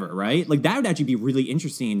whoever, right? Like that would actually be really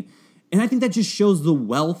interesting, and I think that just shows the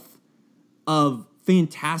wealth of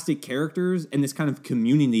fantastic characters and this kind of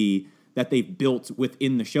community that they've built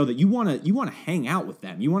within the show that you want to hang out with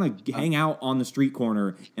them. You want to hang out on the street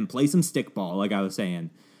corner and play some stickball, like I was saying.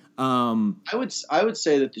 I would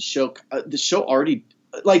say that the show already,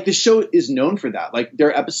 like, the show is known for that. Like there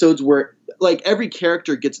are episodes where like every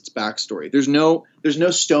character gets its backstory. There's no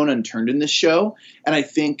stone unturned in this show. And I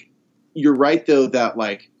think you're right though that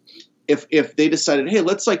like if they decided, hey,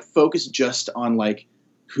 let's like focus just on like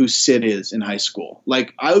who Sid is in high school.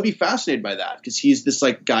 Like I would be fascinated by that because he's this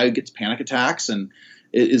like guy who gets panic attacks and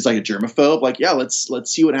is like a germaphobe. Like, yeah, let's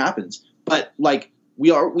see what happens. But like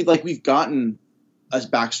we've gotten a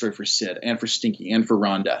backstory for Sid and for Stinky and for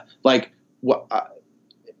Rhonda. Like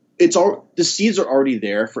the seeds are already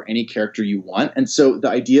there for any character you want. And so the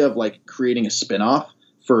idea of like creating a spinoff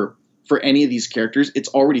for any of these characters, it's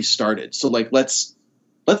already started. So like, let's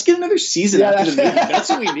get another season after the movie. That's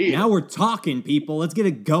what we need. Now we're talking, people. Let's get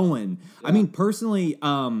it going. Yeah. I mean, personally,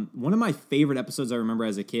 one of my favorite episodes I remember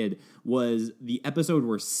as a kid was the episode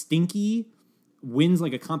where Stinky wins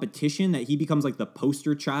like a competition that he becomes like the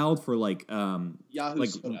poster child for like Yahoo like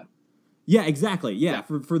soda. Yeah, exactly. Yeah.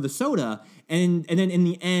 For the soda. And then in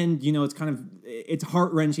the end, it's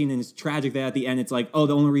heart-wrenching and it's tragic that at the end it's like, oh,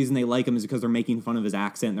 the only reason they like him is because they're making fun of his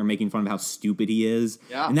accent and they're making fun of how stupid he is.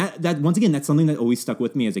 Yeah. And that once again, that's something that always stuck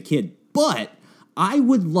with me as a kid. But I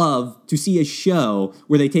would love to see a show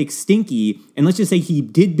where they take Stinky and let's just say he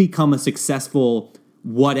did become a successful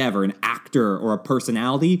whatever, an actor or a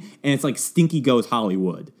personality, and it's like Stinky Goes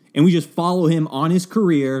Hollywood. And we just follow him on his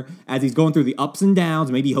career as he's going through the ups and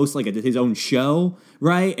downs. Maybe he hosts like his own show,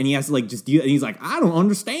 right? And he has to like just do. And he's like, I don't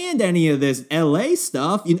understand any of this LA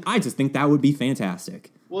stuff. I just think that would be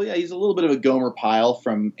fantastic. Well, yeah, he's a little bit of a Gomer Pyle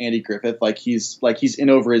from Andy Griffith. Like he's in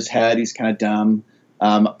over his head. He's kind of dumb.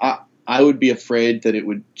 I would be afraid that it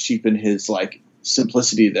would cheapen his like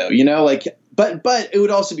simplicity, though. Like, but it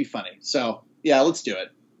would also be funny. So yeah, let's do it.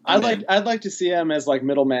 I'd like to see him as like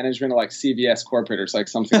middle management of like CVS corporate or like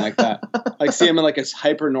something like that. Like see him in like a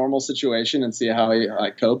hyper normal situation and see how he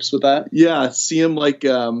like copes with that. Yeah, see him like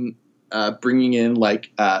bringing in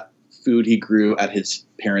like food he grew at his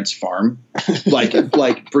parents' farm,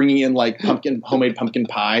 like bringing in like homemade pumpkin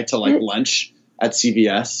pie to like lunch at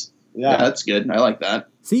CVS. Yeah, that's good. I like that.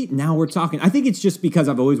 See, now we're talking. I think it's just because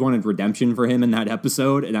I've always wanted redemption for him in that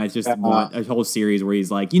episode, and I just want a whole series where he's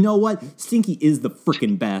like, you know what? Stinky is the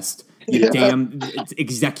freaking best. You damn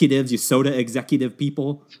executives, you soda executive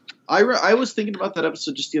people. I was thinking about that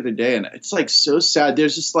episode just the other day, and it's like so sad.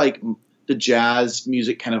 There's just like the jazz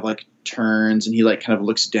music kind of like turns, and he like kind of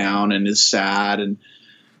looks down and is sad, and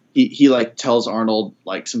he like tells Arnold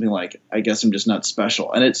like something like, "I guess I'm just not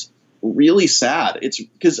special," and it's really sad. It's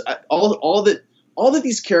because all that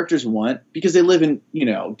these characters want, because they live in,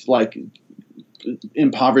 like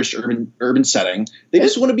impoverished urban setting, they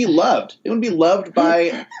just want to be loved. They want to be loved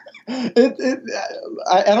by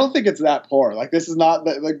I don't think it's that poor. Like this is not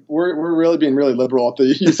that, like we're really being really liberal at the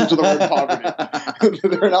usage of the word poverty.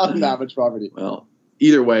 They're not in that much poverty. Well,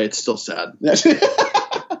 either way, it's still sad.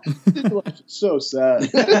 So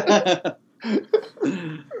sad.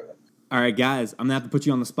 All right, guys, I'm gonna have to put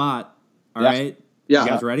you on the spot. All right? Yeah. You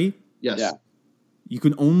guys ready? Yes. Yeah. You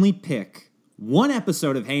can only pick one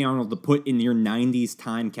episode of Hey Arnold to put in your 90s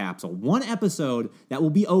time capsule. One episode that will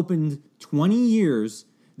be opened 20 years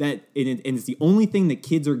and it's the only thing that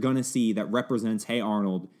kids are going to see that represents Hey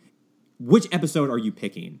Arnold. Which episode are you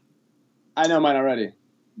picking? I know mine already.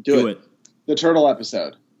 Do it. The turtle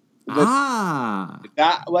episode.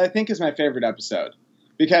 That what I think is my favorite episode.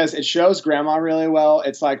 because it shows Grandma really well.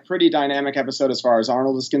 It's like pretty dynamic episode as far as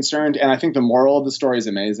Arnold is concerned, and I think the moral of the story is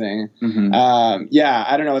amazing. Yeah,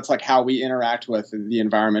 I don't know. It's like how we interact with the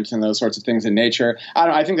environment and those sorts of things in nature.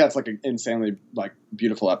 I think that's like an insanely like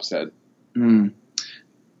beautiful episode.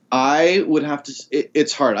 I would have to.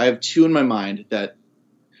 It's hard. I have two in my mind that.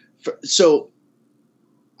 So,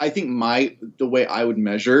 I think the way I would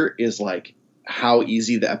measure is like how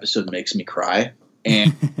easy the episode makes me cry,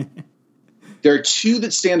 and there are two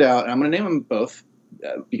that stand out, and I'm going to name them both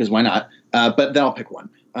because why not? But then I'll pick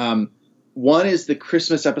one. One is the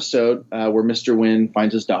Christmas episode where Mr. Wynn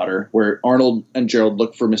finds his daughter, where Arnold and Gerald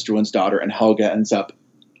look for Mr. Wynn's daughter, and Helga ends up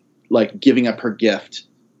like giving up her gift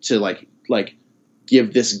to like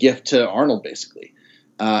give this gift to Arnold, basically,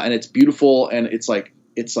 and it's beautiful, and it's like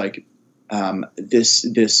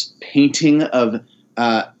this painting of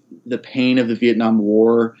the pain of the Vietnam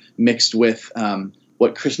War mixed with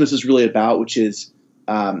what Christmas is really about, which is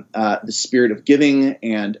the spirit of giving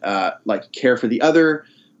and like care for the other.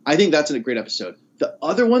 I think that's a great episode. The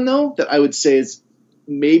other one, though, that I would say is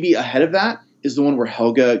maybe ahead of that is the one where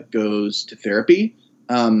Helga goes to therapy,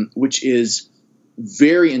 which is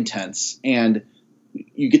very intense, and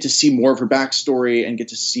you get to see more of her backstory and get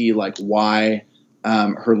to see like why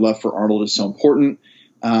her love for Arnold is so important.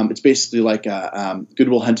 It's basically like a Good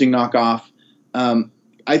Will Hunting knockoff.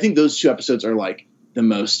 I think those two episodes are like the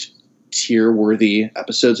most tier-worthy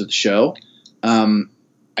episodes of the show.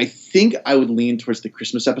 I think I would lean towards the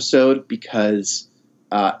Christmas episode because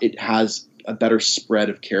it has a better spread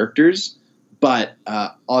of characters. But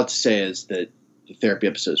all I have to say is that the therapy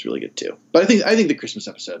episode is really good too. But I think the Christmas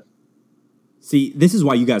episode. See, this is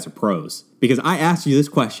why you guys are pros, because I asked you this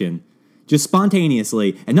question just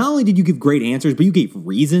spontaneously, and not only did you give great answers, but you gave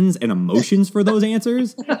reasons and emotions for those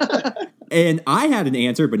answers. And I had an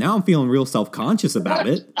answer, but now I'm feeling real self-conscious about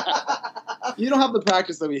it. You don't have the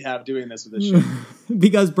practice that we have doing this with this show.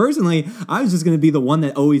 Because personally, I was just going to be the one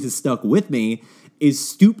that always has stuck with me is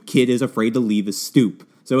Stoop Kid is afraid to leave his stoop.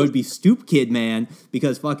 So it would be Stoop Kid, man,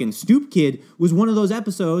 because fucking Stoop Kid was one of those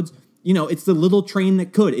episodes, you know, it's the little train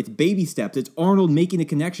that could. It's baby steps. It's Arnold making a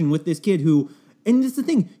connection with this kid who, and that's the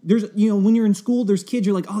thing, there's, you know, when you're in school, there's kids,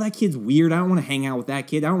 you're like, oh, that kid's weird. I don't want to hang out with that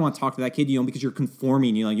kid. I don't want to talk to that kid, you know, because you're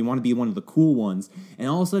conforming, you know, you want to be one of the cool ones. And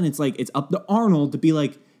all of a sudden it's like, it's up to Arnold to be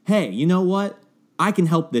like, hey, you know what? I can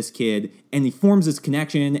help this kid. And he forms this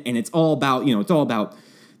connection, and it's all about, you know, it's all about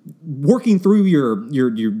working through your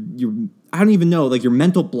I don't even know, like your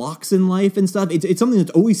mental blocks in life and stuff. It's something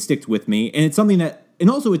that's always sticked with me. And it's something that, and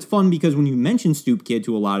also it's fun because when you mention Stoop Kid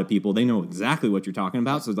to a lot of people, they know exactly what you're talking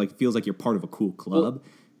about. So it's like, it feels like you're part of a cool club.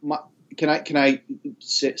 Well, can I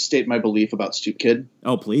state my belief about Stoop Kid?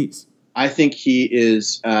 Oh, please. I think he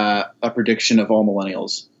is a prediction of all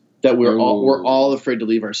millennials, that we're all afraid to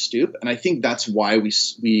leave our stoop. And I think that's why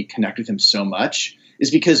we connect with him so much, is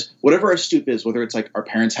because whatever our stoop is, whether it's like our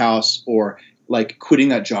parents' house or like quitting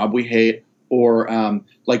that job we hate, or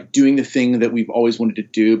like doing the thing that we've always wanted to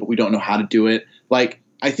do, but we don't know how to do it. Like,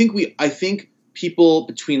 I think people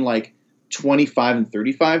between like 25 and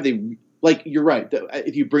 35, they like, you're right.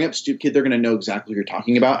 If you bring up Stoop Kid, they're going to know exactly what you're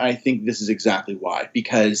talking about. And I think this is exactly why,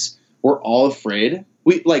 because we're all afraid.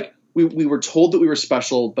 We were told that we were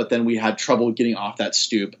special, but then we had trouble getting off that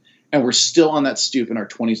stoop, and we're still on that stoop in our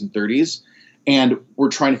 20s and 30s. And we're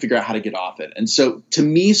trying to figure out how to get off it. And so to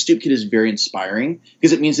me, Stoop Kid is very inspiring,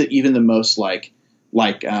 because it means that even the most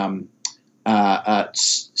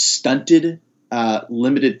stunted,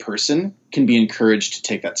 limited person can be encouraged to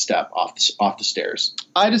take that step off the stairs.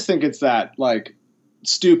 I just think it's that like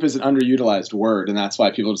stoop is an underutilized word, and that's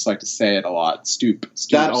why people just like to say it a lot. Stoop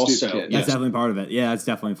that also, Stoop Kid. That's definitely part of it. Yeah, it's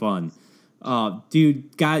definitely fun. Dude,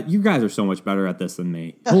 you guys are so much better at this than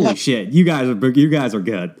me. Holy shit, you guys are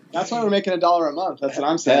good. That's why we're making $1 a month. That's what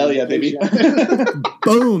I'm saying. Hell yeah, baby.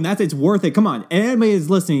 Boom, it's worth it. Come on, and anybody is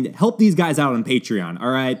listening, help these guys out on Patreon, all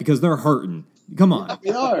right? Because they're hurting. Come on. We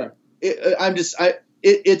are.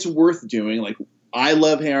 It's worth doing. Like, I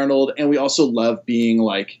love Hey Arnold, and we also love being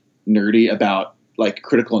like nerdy about like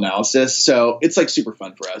critical analysis, so it's like super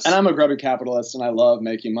fun for us. And I'm a grubby capitalist, and I love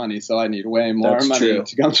making money, so I need way more money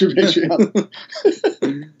to come through Patreon.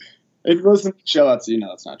 If you listen to the show, you know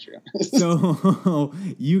that's not true. So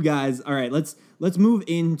you guys, all right, let's move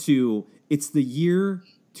into, it's the year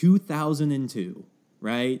 2002,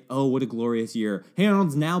 right? Oh, what a glorious year. Hey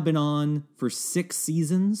Arnold's now been on for 6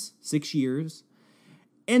 seasons, 6 years,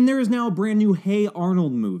 and there is now a brand new Hey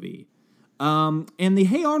Arnold movie. And the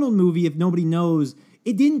Hey Arnold movie, if nobody knows,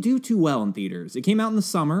 it didn't do too well in theaters. It came out in the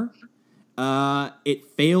summer. It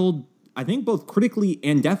failed, I think, both critically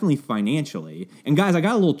and definitely financially. And guys, I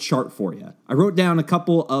got a little chart for you. I wrote down a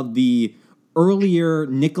couple of the earlier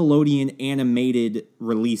Nickelodeon animated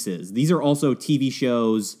releases. These are also TV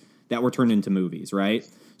shows that were turned into movies, right?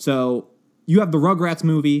 So you have the Rugrats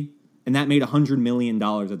movie, and that made $100 million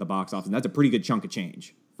at the box office. And that's a pretty good chunk of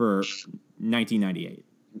change for 1998.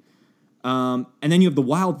 And then you have the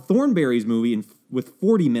Wild Thornberrys movie with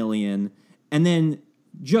 $40 million, and then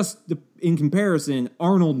in comparison,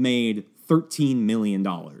 Arnold made $13 million,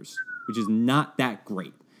 which is not that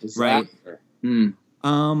great, right? So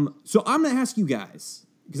I'm going to ask you guys,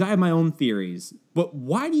 because I have my own theories, but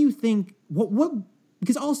why do you think,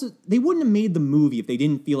 because also they wouldn't have made the movie if they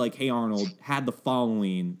didn't feel like Hey Arnold had the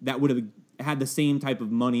following that would have had the same type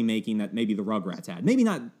of money making that maybe the Rugrats had. Maybe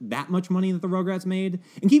not that much money that the Rugrats made.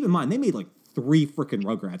 And keep in mind, they made like 3 freaking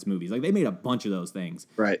Rugrats movies. Like they made a bunch of those things.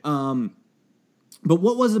 Right. But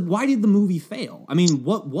what was it? Why did the movie fail? I mean,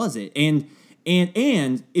 what was it? And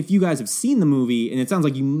if you guys have seen the movie, and it sounds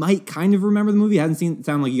like you might kind of remember the movie, it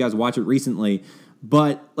sound like you guys watched it recently,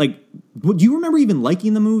 but like, do you remember even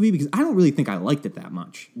liking the movie? Because I don't really think I liked it that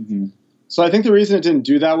much. Mm-hmm. So I think the reason it didn't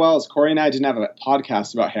do that well is Corey and I didn't have a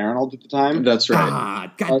podcast about Hey Arnold at the time. That's right.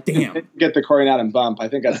 Ah, goddamn. Get the Corey and Adam bump. I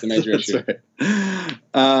think that's the major That's issue.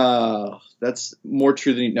 Right. That's more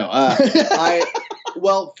true than you know.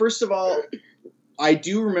 Well, first of all, I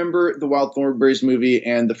do remember the Wild Thornberrys movie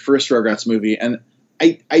and the first Rugrats movie, and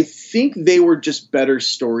I think they were just better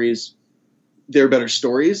stories. They're better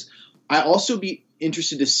stories. I also be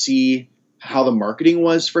interested to see how the marketing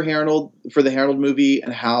was for Hey Arnold, for the Hey Arnold movie,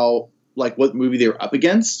 and how, like, what movie they were up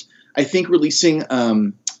against. I think releasing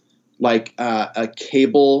a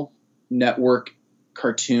cable network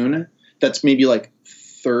cartoon that's maybe like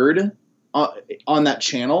third on that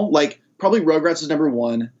channel, like probably Rugrats is number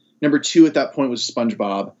 1. Number 2 at that point was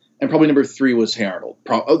SpongeBob, and probably number 3 was Hey Arnold.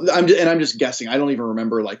 I'm just guessing. I don't even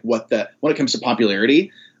remember like when it comes to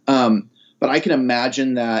popularity. But I can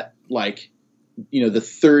imagine that, like, you know, the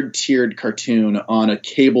third tiered cartoon on a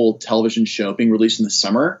cable television show being released in the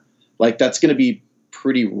summer, like that's going to be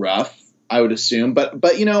pretty rough, I would assume.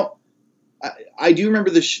 But you know, I do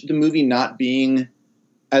remember the movie not being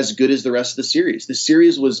as good as the rest of the series. The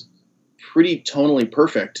series was pretty tonally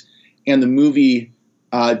perfect, and the movie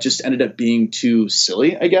just ended up being too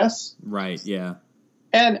silly, I guess. Right. Yeah.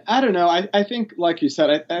 And I don't know. I think, like you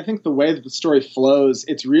said, I think the way that the story flows,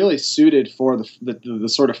 it's really suited for the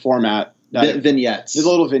sort of format. Vignettes. The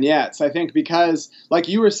little vignettes. I think because, like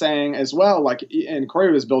you were saying as well, like, and Corey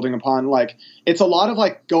was building upon, like, it's a lot of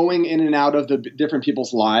like going in and out of the different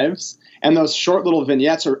people's lives. And those short little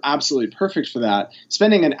vignettes are absolutely perfect for that.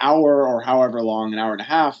 Spending an hour or however long, an hour and a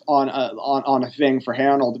half on a thing for Hey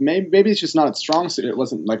Arnold, maybe it's just not its strong suit. It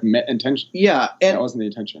wasn't like intention. Yeah, and that wasn't the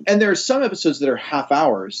intention. And there are some episodes that are half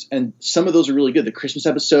hours, and some of those are really good. The Christmas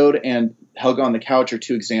episode and Helga on the Couch are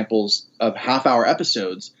 2 examples of half-hour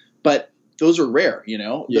episodes, but those are rare. You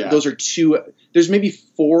know, those are 2. There's maybe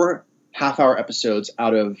 4 half-hour episodes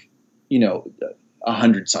out of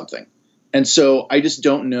 100 something. And so I just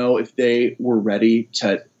don't know if they were ready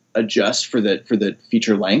to adjust for the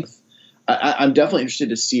feature length. I'm definitely interested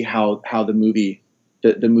to see how the movie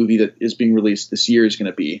that is being released this year is going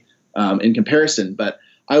to be in comparison. But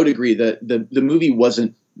I would agree that the movie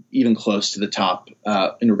wasn't even close to the top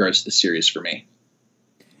in regards to the series for me.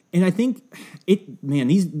 And I think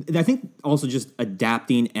I think also just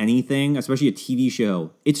adapting anything, especially a TV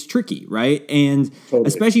show, it's tricky, right? And totally.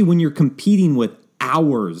 Especially when you're competing with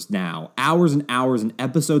hours and hours and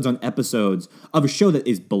episodes on episodes of a show that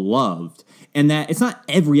is beloved, and that it's not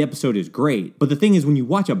every episode is great. But the thing is, when you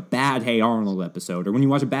watch a bad Hey Arnold episode, or when you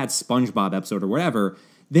watch a bad SpongeBob episode or whatever,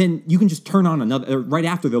 then you can just turn on another, right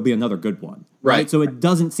after there'll be another good one. Right. So it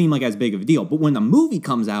doesn't seem like as big of a deal. But when a movie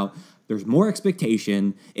comes out, there's more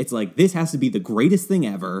expectation. It's like, this has to be the greatest thing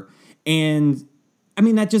ever. And I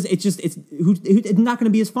mean, it's not going to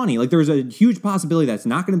be as funny. Like, there's a huge possibility that it's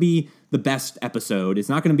not going to be the best episode. It's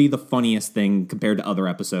not going to be the funniest thing compared to other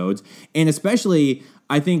episodes. And especially,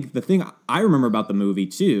 I think the thing I remember about the movie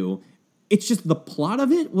too, it's just the plot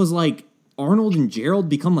of it was like Arnold and Gerald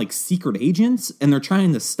become like secret agents, and they're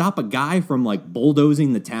trying to stop a guy from like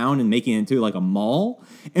bulldozing the town and making it into like a mall.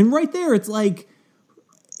 And right there, it's like,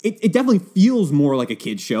 It definitely feels more like a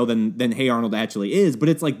kid's show than Hey Arnold actually is, but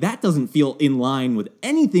it's like that doesn't feel in line with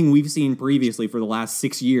anything we've seen previously for the last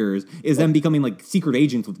 6 years, is them becoming like secret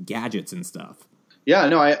agents with gadgets and stuff. Yeah,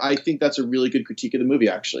 no, I think that's a really good critique of the movie,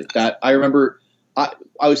 actually. That I remember I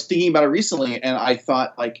was thinking about it recently, and I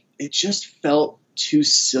thought, like, it just felt too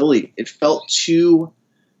silly. It felt too,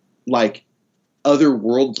 like,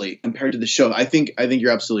 otherworldly compared to the show. I think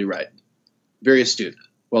you're absolutely right. Very astute.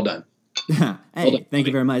 Well done. Hey, thank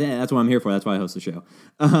you very much. Hey, that's what I'm here for. That's why I host the show.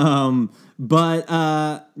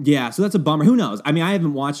 Yeah, so that's a bummer. Who knows? I mean, I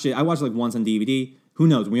haven't watched it. I watched it like once on DVD. Who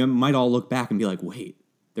knows? We might all look back and be like, wait,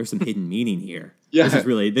 there's some hidden meaning here. Yeah. This is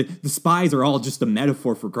really, the spies are all just a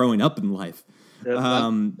metaphor for growing up in life. They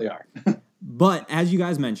are. But as you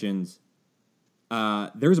guys mentioned,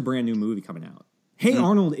 there's a brand new movie coming out. Hey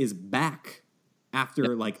Arnold is back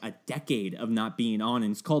after like a decade of not being on,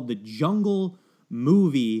 and it's called The Jungle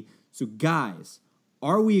Movie. So guys,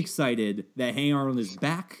 are we excited that Hey Arnold is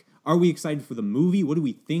back? Are we excited for the movie? What do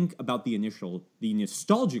we think about the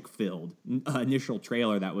nostalgic-filled initial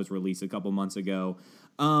trailer that was released a couple months ago?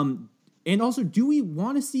 And also, do we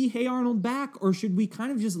want to see Hey Arnold back, or should we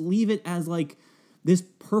kind of just leave it as like this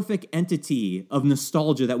perfect entity of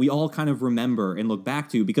nostalgia that we all kind of remember and look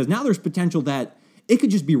back to? Because now there's potential that it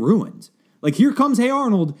could just be ruined. Like, here comes Hey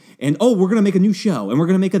Arnold, and we're going to make a new show, and we're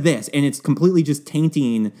going to make a this, and it's completely just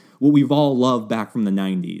tainting what we've all loved back from the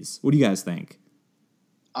 90s. What do you guys think?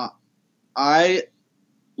 I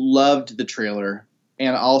loved the trailer,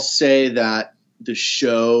 and I'll say that the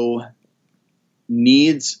show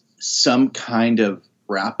needs some kind of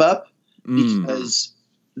wrap-up because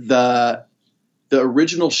the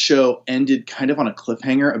original show ended kind of on a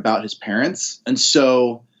cliffhanger about his parents, and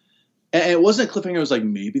so... And it wasn't a cliffhanger. It was like,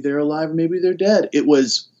 maybe they're alive or maybe they're dead. It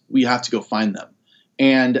was, we have to go find them.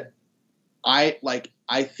 And I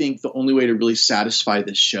think the only way to really satisfy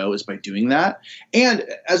this show is by doing that. And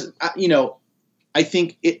as you know, I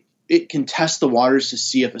think it can test the waters to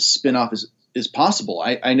see if a spinoff is possible.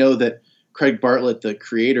 I know that Craig Bartlett, the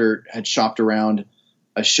creator, had shopped around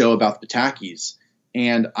a show about the Patakis.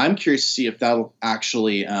 And I'm curious to see if that'll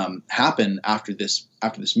actually happen after this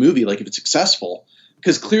movie, like if it's successful.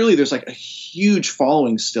 Because clearly there's like a huge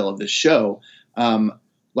following still of this show.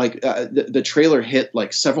 The trailer hit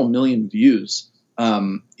like several million views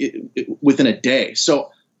within a day. So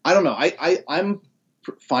I don't know. I'm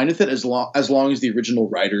fine with it as long as the original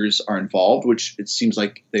writers are involved, which it seems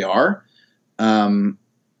like they are.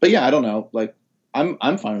 But yeah, I don't know. Like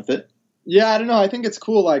I'm fine with it. Yeah, I don't know. I think it's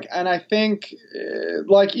cool. Like, and I think,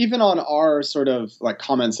 like, even on our sort of like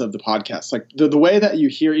comments of the podcast, like the way that you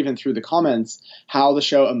hear even through the comments how the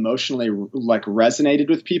show emotionally like resonated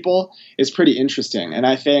with people is pretty interesting. And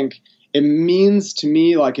I think it means to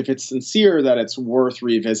me, like, if it's sincere, that it's worth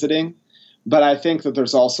revisiting. But I think that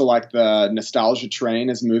there's also like the nostalgia train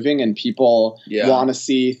is moving and people want to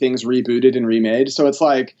see things rebooted and remade. So it's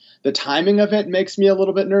like the timing of it makes me a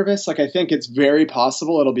little bit nervous. Like, I think it's very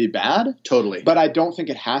possible it'll be bad. Totally. But I don't think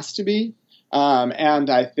it has to be. And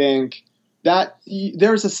I think that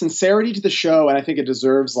there's a sincerity to the show, and I think it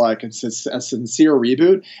deserves like a sincere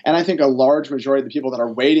reboot. And I think a large majority of the people that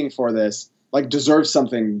are waiting for this like deserve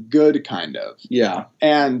something good, kind of. Yeah.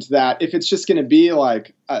 And that if it's just going to be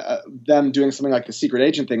like them doing something like the secret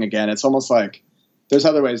agent thing again, it's almost like there's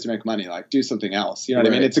other ways to make money. Like, do something else. You know what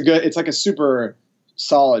I mean? It's like a super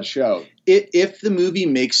solid show. If the movie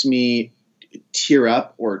makes me tear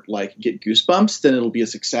up or like get goosebumps, then it'll be a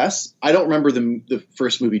success. I don't remember the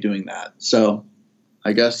first movie doing that. So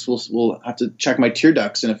I guess we'll have to check my tear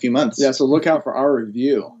ducts in a few months. Yeah. So look out for our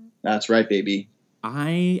review. That's right, baby.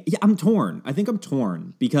 I'm torn. I think I'm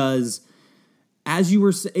torn because as you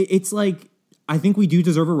were saying, it's like, I think we do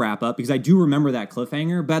deserve a wrap up because I do remember that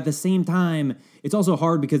cliffhanger, but at the same time, it's also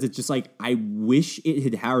hard because it's just like, I wish it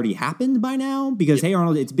had already happened by now because Hey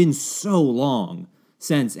Arnold, it's been so long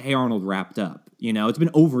since Hey Arnold wrapped up, you know, it's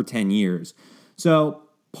been over 10 years. So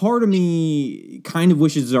part of me kind of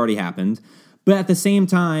wishes it's already happened. But at the same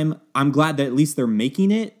time, I'm glad that at least they're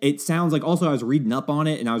making it. It sounds like, also I was reading up on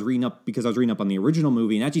it, and I was reading up on the original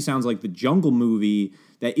movie, and it actually sounds like the Jungle movie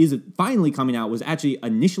that is finally coming out was actually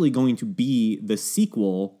initially going to be the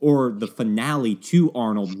sequel or the finale to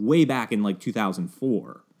Arnold way back in like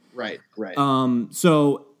 2004. Right.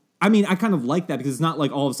 So, I mean, I kind of like that because it's not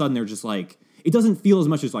like all of a sudden they're just like, it doesn't feel as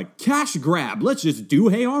much as like cash grab. Let's just do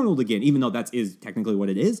Hey Arnold again, even though that is technically what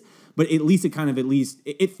it is. But at least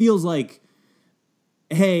it feels like,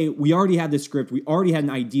 hey, we already had this script. We already had an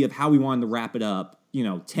idea of how we wanted to wrap it up,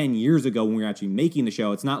 10 years ago when we were actually making the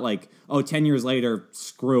show. It's not like, 10 years later,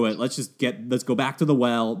 screw it. Let's go back to the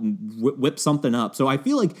well and whip something up. So I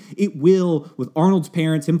feel like it will, with Arnold's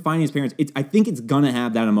parents, him finding his parents, I think it's going to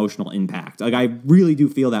have that emotional impact. Like, I really do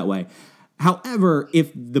feel that way. However,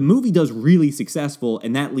 if the movie does really successful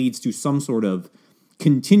and that leads to some sort of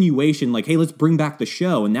continuation, like, hey, let's bring back the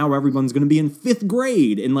show and now everyone's going to be in 5th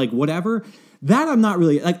grade and like whatever, that I'm not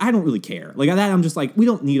really, like, I don't really care. Like, that I'm just like, we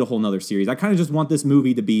don't need a whole nother series. I kind of just want this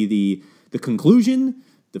movie to be the conclusion,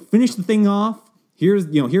 to finish the thing off.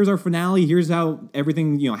 here's our finale, here's how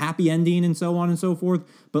everything, happy ending and so on and so forth.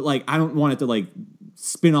 But like, I don't want it to like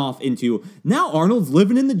spin off into now Arnold's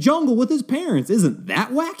living in the jungle with his parents. Isn't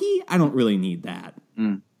that wacky? I don't really need that.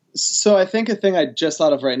 So I think a thing I just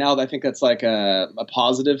thought of right now that I think that's like a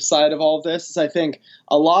positive side of all of this is I think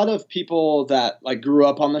a lot of people that like grew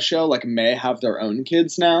up on the show like may have their own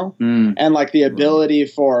kids now, and like the ability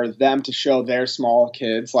for them to show their small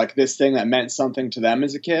kids like this thing that meant something to them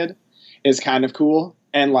as a kid is kind of cool,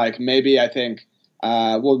 and like maybe I think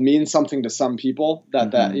will mean something to some people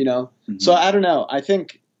that So I don't know. I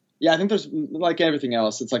think there's like everything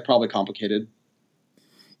else. It's like probably complicated.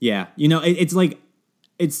 Yeah, it's like.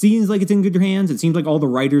 It seems like it's in good hands. It seems like all the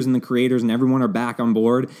writers and the creators and everyone are back on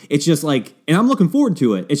board. It's just like, and I'm looking forward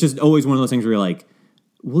to it. It's just always one of those things where you're like,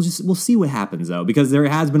 we'll see what happens though, because there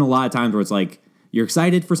has been a lot of times where it's like you're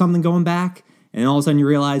excited for something going back, and all of a sudden you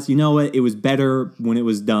realize, you know what, it was better when it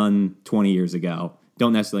was done 20 years ago.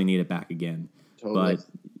 Don't necessarily need it back again. Totally.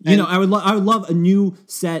 But I would love a new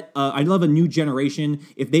set. I'd love a new generation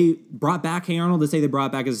if they brought back Hey Arnold. To say they brought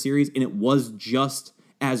it back as a series and it was just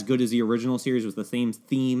as good as the original series with the same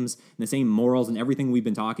themes and the same morals and everything we've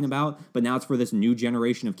been talking about, but now it's for this new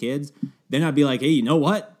generation of kids, then I'd be like, hey, you know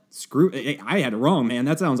what? I had it wrong, man.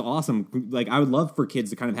 That sounds awesome. Like, I would love for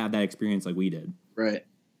kids to kind of have that experience like we did. Right.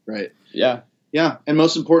 Yeah. And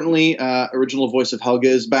most importantly, original voice of Helga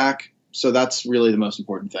is back. So that's really the most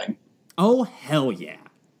important thing. Oh, hell yeah.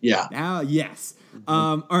 Yeah. Yes.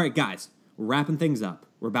 All right, guys, we're wrapping things up.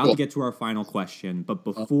 We're about to get to our final question, but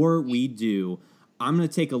before we do, I'm going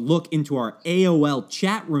to take a look into our AOL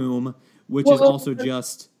chat room, which is also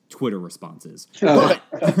just Twitter responses. But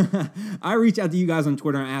I reached out to you guys on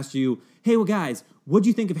Twitter and asked you, hey, well, guys, what do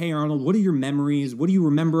you think of Hey Arnold? What are your memories? What do you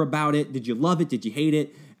remember about it? Did you love it? Did you hate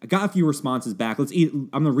it? I got a few responses back. I'm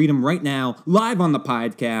going to read them right now, live on the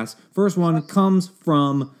podcast. First one comes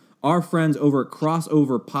from our friends over at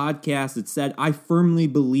Crossover Podcast. It said, I firmly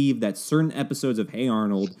believe that certain episodes of Hey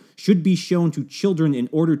Arnold should be shown to children in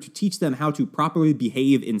order to teach them how to properly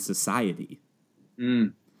behave in society.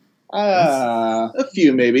 A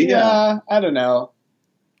few maybe. Yeah. I don't know.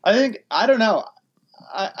 I don't know.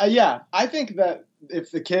 I think that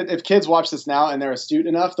if kids watch this now and they're astute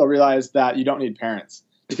enough, they'll realize that you don't need parents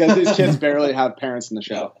because these kids barely have parents in the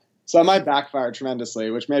show. So it might backfire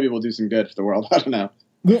tremendously, which maybe will do some good for the world. I don't know.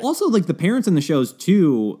 Well, also, like, the parents in the shows,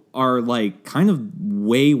 too, are, like, kind of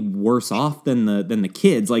way worse off than the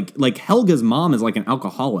kids. Like Helga's mom is, like, an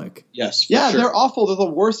alcoholic. Yes, yeah, sure. They're awful. They're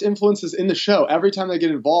the worst influences in the show. Every time they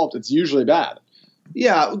get involved, it's usually bad.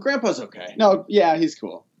 Yeah, well, Grandpa's okay. No, yeah, he's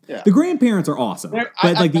cool. Yeah. The grandparents are awesome,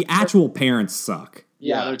 but, the actual parents suck.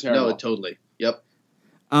 Yeah, they're terrible. No, totally. Yep.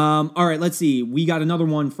 All right, let's see. We got another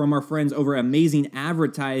one from our friends over at Amazing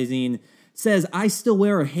Advertising. Says, I still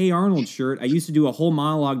wear a Hey Arnold shirt. I used to do a whole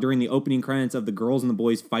monologue during the opening credits of the girls and the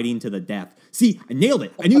boys fighting to the death. See, I nailed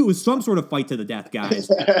it. I knew it was some sort of fight to the death, guys.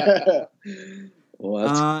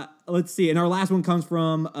 Let's see. And our last one comes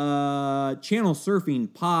from Channel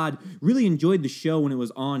Surfing Pod. Really enjoyed the show when it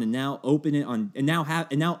was on, and now own it on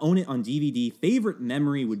DVD. Favorite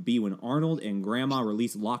memory would be when Arnold and Grandma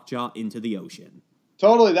released Lockjaw into the ocean.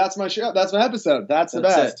 Totally, that's my show. That's my episode. That's the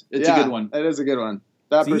best. It's a good one. It is a good one.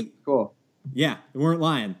 That's cool. Yeah, they weren't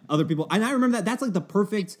lying. Other people, and I remember that. That's like the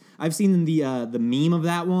perfect. I've seen the meme of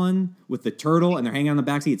that one with the turtle, and they're hanging on the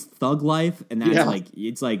backseat. It's Thug Life, and that's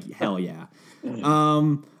it's like hell yeah.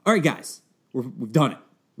 All right, guys, we've done it.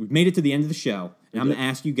 We've made it to the end of the show, and I'm going to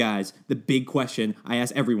ask you guys the big question I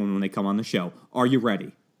ask everyone when they come on the show. Are you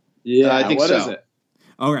ready? Yeah, I think what so. is it?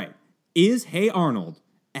 All right. Is Hey Arnold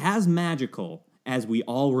as magical as we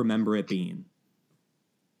all remember it being?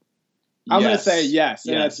 I'm going to say yes,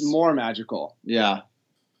 and Yes. it's more magical. Yeah.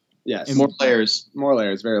 Yes. And More layers. More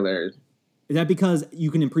layers, very layered. Is that because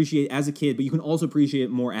you can appreciate it as a kid, but you can also appreciate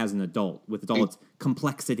it more as an adult with all its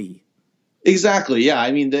complexity? Exactly. Yeah.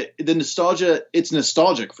 I mean, the nostalgia, it's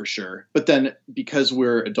nostalgic for sure. But then because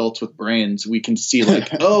we're adults with brains, we can see like,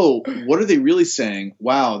 oh, what are they really saying?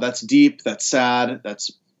 Wow, that's deep. That's sad.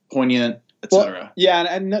 That's poignant, etc. Well, yeah,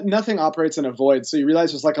 and nothing operates in a void. So you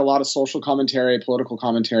realize there's like a lot of social commentary, political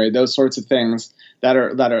commentary, those sorts of things that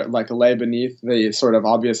are like lay beneath the sort of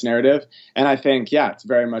obvious narrative. And I think, it's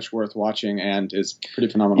very much worth watching and is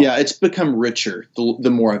pretty phenomenal. Yeah, it's become richer the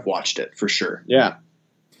more I've watched it, for sure. Yeah.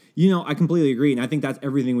 I completely agree, and I think that's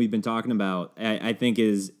everything we've been talking about. I think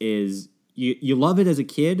is you love it as a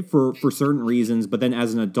kid for certain reasons, but then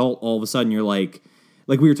as an adult, all of a sudden you're like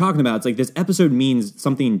like we were talking about, it's like this episode means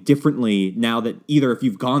something differently now that either if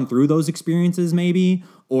you've gone through those experiences maybe,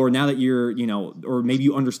 or now that you're, or maybe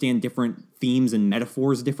you understand different themes and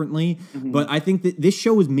metaphors differently. Mm-hmm. But I think that this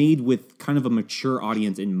show was made with kind of a mature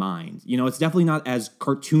audience in mind. It's definitely not as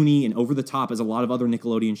cartoony and over the top as a lot of other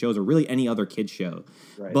Nickelodeon shows or really any other kids show.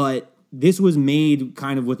 Right. But this was made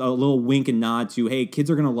kind of with a little wink and nod to, hey,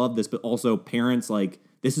 kids are going to love this, but also parents, like,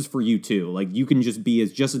 this is for you too. Like, you can just be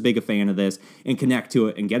just as big a fan of this and connect to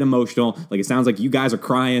it and get emotional. Like, it sounds like you guys are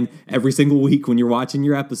crying every single week when you're watching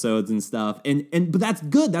your episodes and stuff. But that's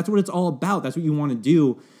good. That's what it's all about. That's what you want to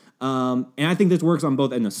do. And I think this works on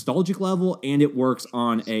both a nostalgic level and it works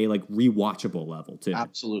on a like rewatchable level too.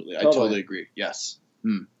 Absolutely. I totally agree. Yes.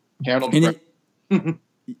 Harold.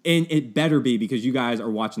 And it better be, because you guys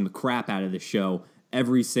are watching the crap out of the show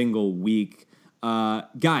every single week.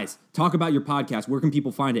 Guys, talk about your podcast. Where can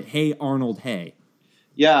people find it? Hey Arnold, hey.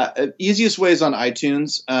 Yeah, easiest way is on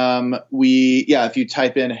iTunes. If you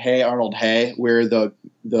type in Hey Arnold, hey, we're the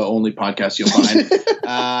only podcast you'll find.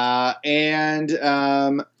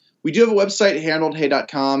 We do have a website,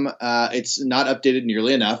 heyarnoldhey.com. It's not updated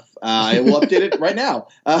nearly enough. I will update it right now.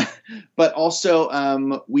 But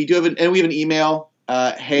also, we have an email.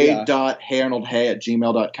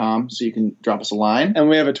 hey.heyarnoldhey@gmail.com, so you can drop us a line. And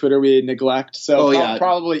we have a Twitter we neglect, so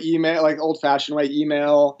probably email, like old-fashioned way,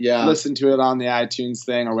 email. Yeah. Listen to it on the iTunes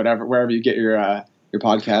thing or whatever, wherever you get your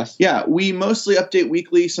podcast. Yeah, we mostly update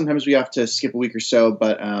weekly. Sometimes we have to skip a week or so,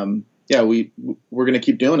 but we're going to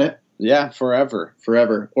keep doing it. Yeah, forever,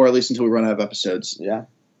 or at least until we run out of episodes. Yeah.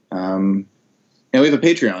 And we have a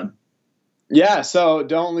Patreon. Yeah, so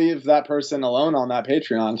don't leave that person alone on that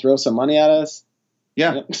Patreon. Throw some money at us.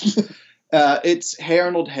 Yeah. It's Hey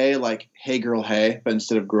Arnold, hey, like Hey Girl, hey, but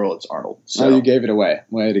instead of girl, it's Arnold. So you gave it away.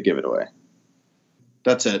 Way to give it away.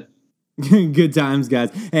 That's it. Good times,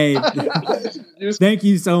 guys. Hey, thank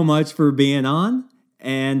you so much for being on.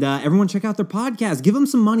 And everyone check out their podcast. Give them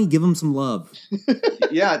some money. Give them some love.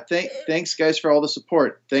 Yeah. Thanks, guys, for all the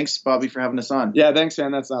support. Thanks, Bobby, for having us on. Yeah, thanks,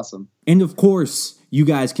 man. That's awesome. And, of course, you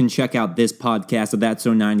guys can check out this podcast, the That's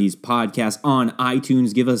So 90s podcast, on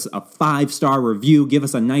iTunes. Give us a 5-star review. Give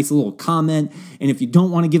us a nice little comment. And if you don't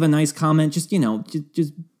want to give a nice comment, just be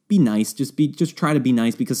nice. Just try to be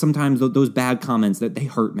nice, because sometimes those bad comments, that they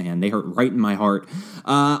hurt, man. They hurt right in my heart.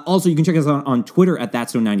 Also, you can check us out on Twitter at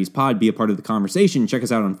That's So 90s Pod. Be a part of the conversation. Check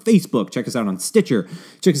us out on Facebook. Check us out on Stitcher.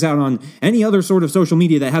 Check us out on any other sort of social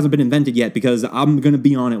media that hasn't been invented yet, because I'm going to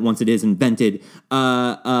be on it once it is invented.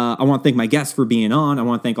 I want to thank my guests for being on. I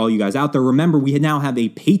want to thank all you guys out there. Remember, we now have a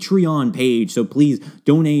Patreon page, so please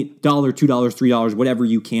donate $1, $2, $3, whatever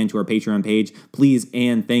you can to our Patreon page. Please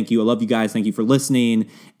and thank you. I love you guys. Thank you for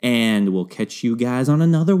listening. And we'll catch you guys on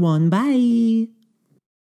another one. Bye.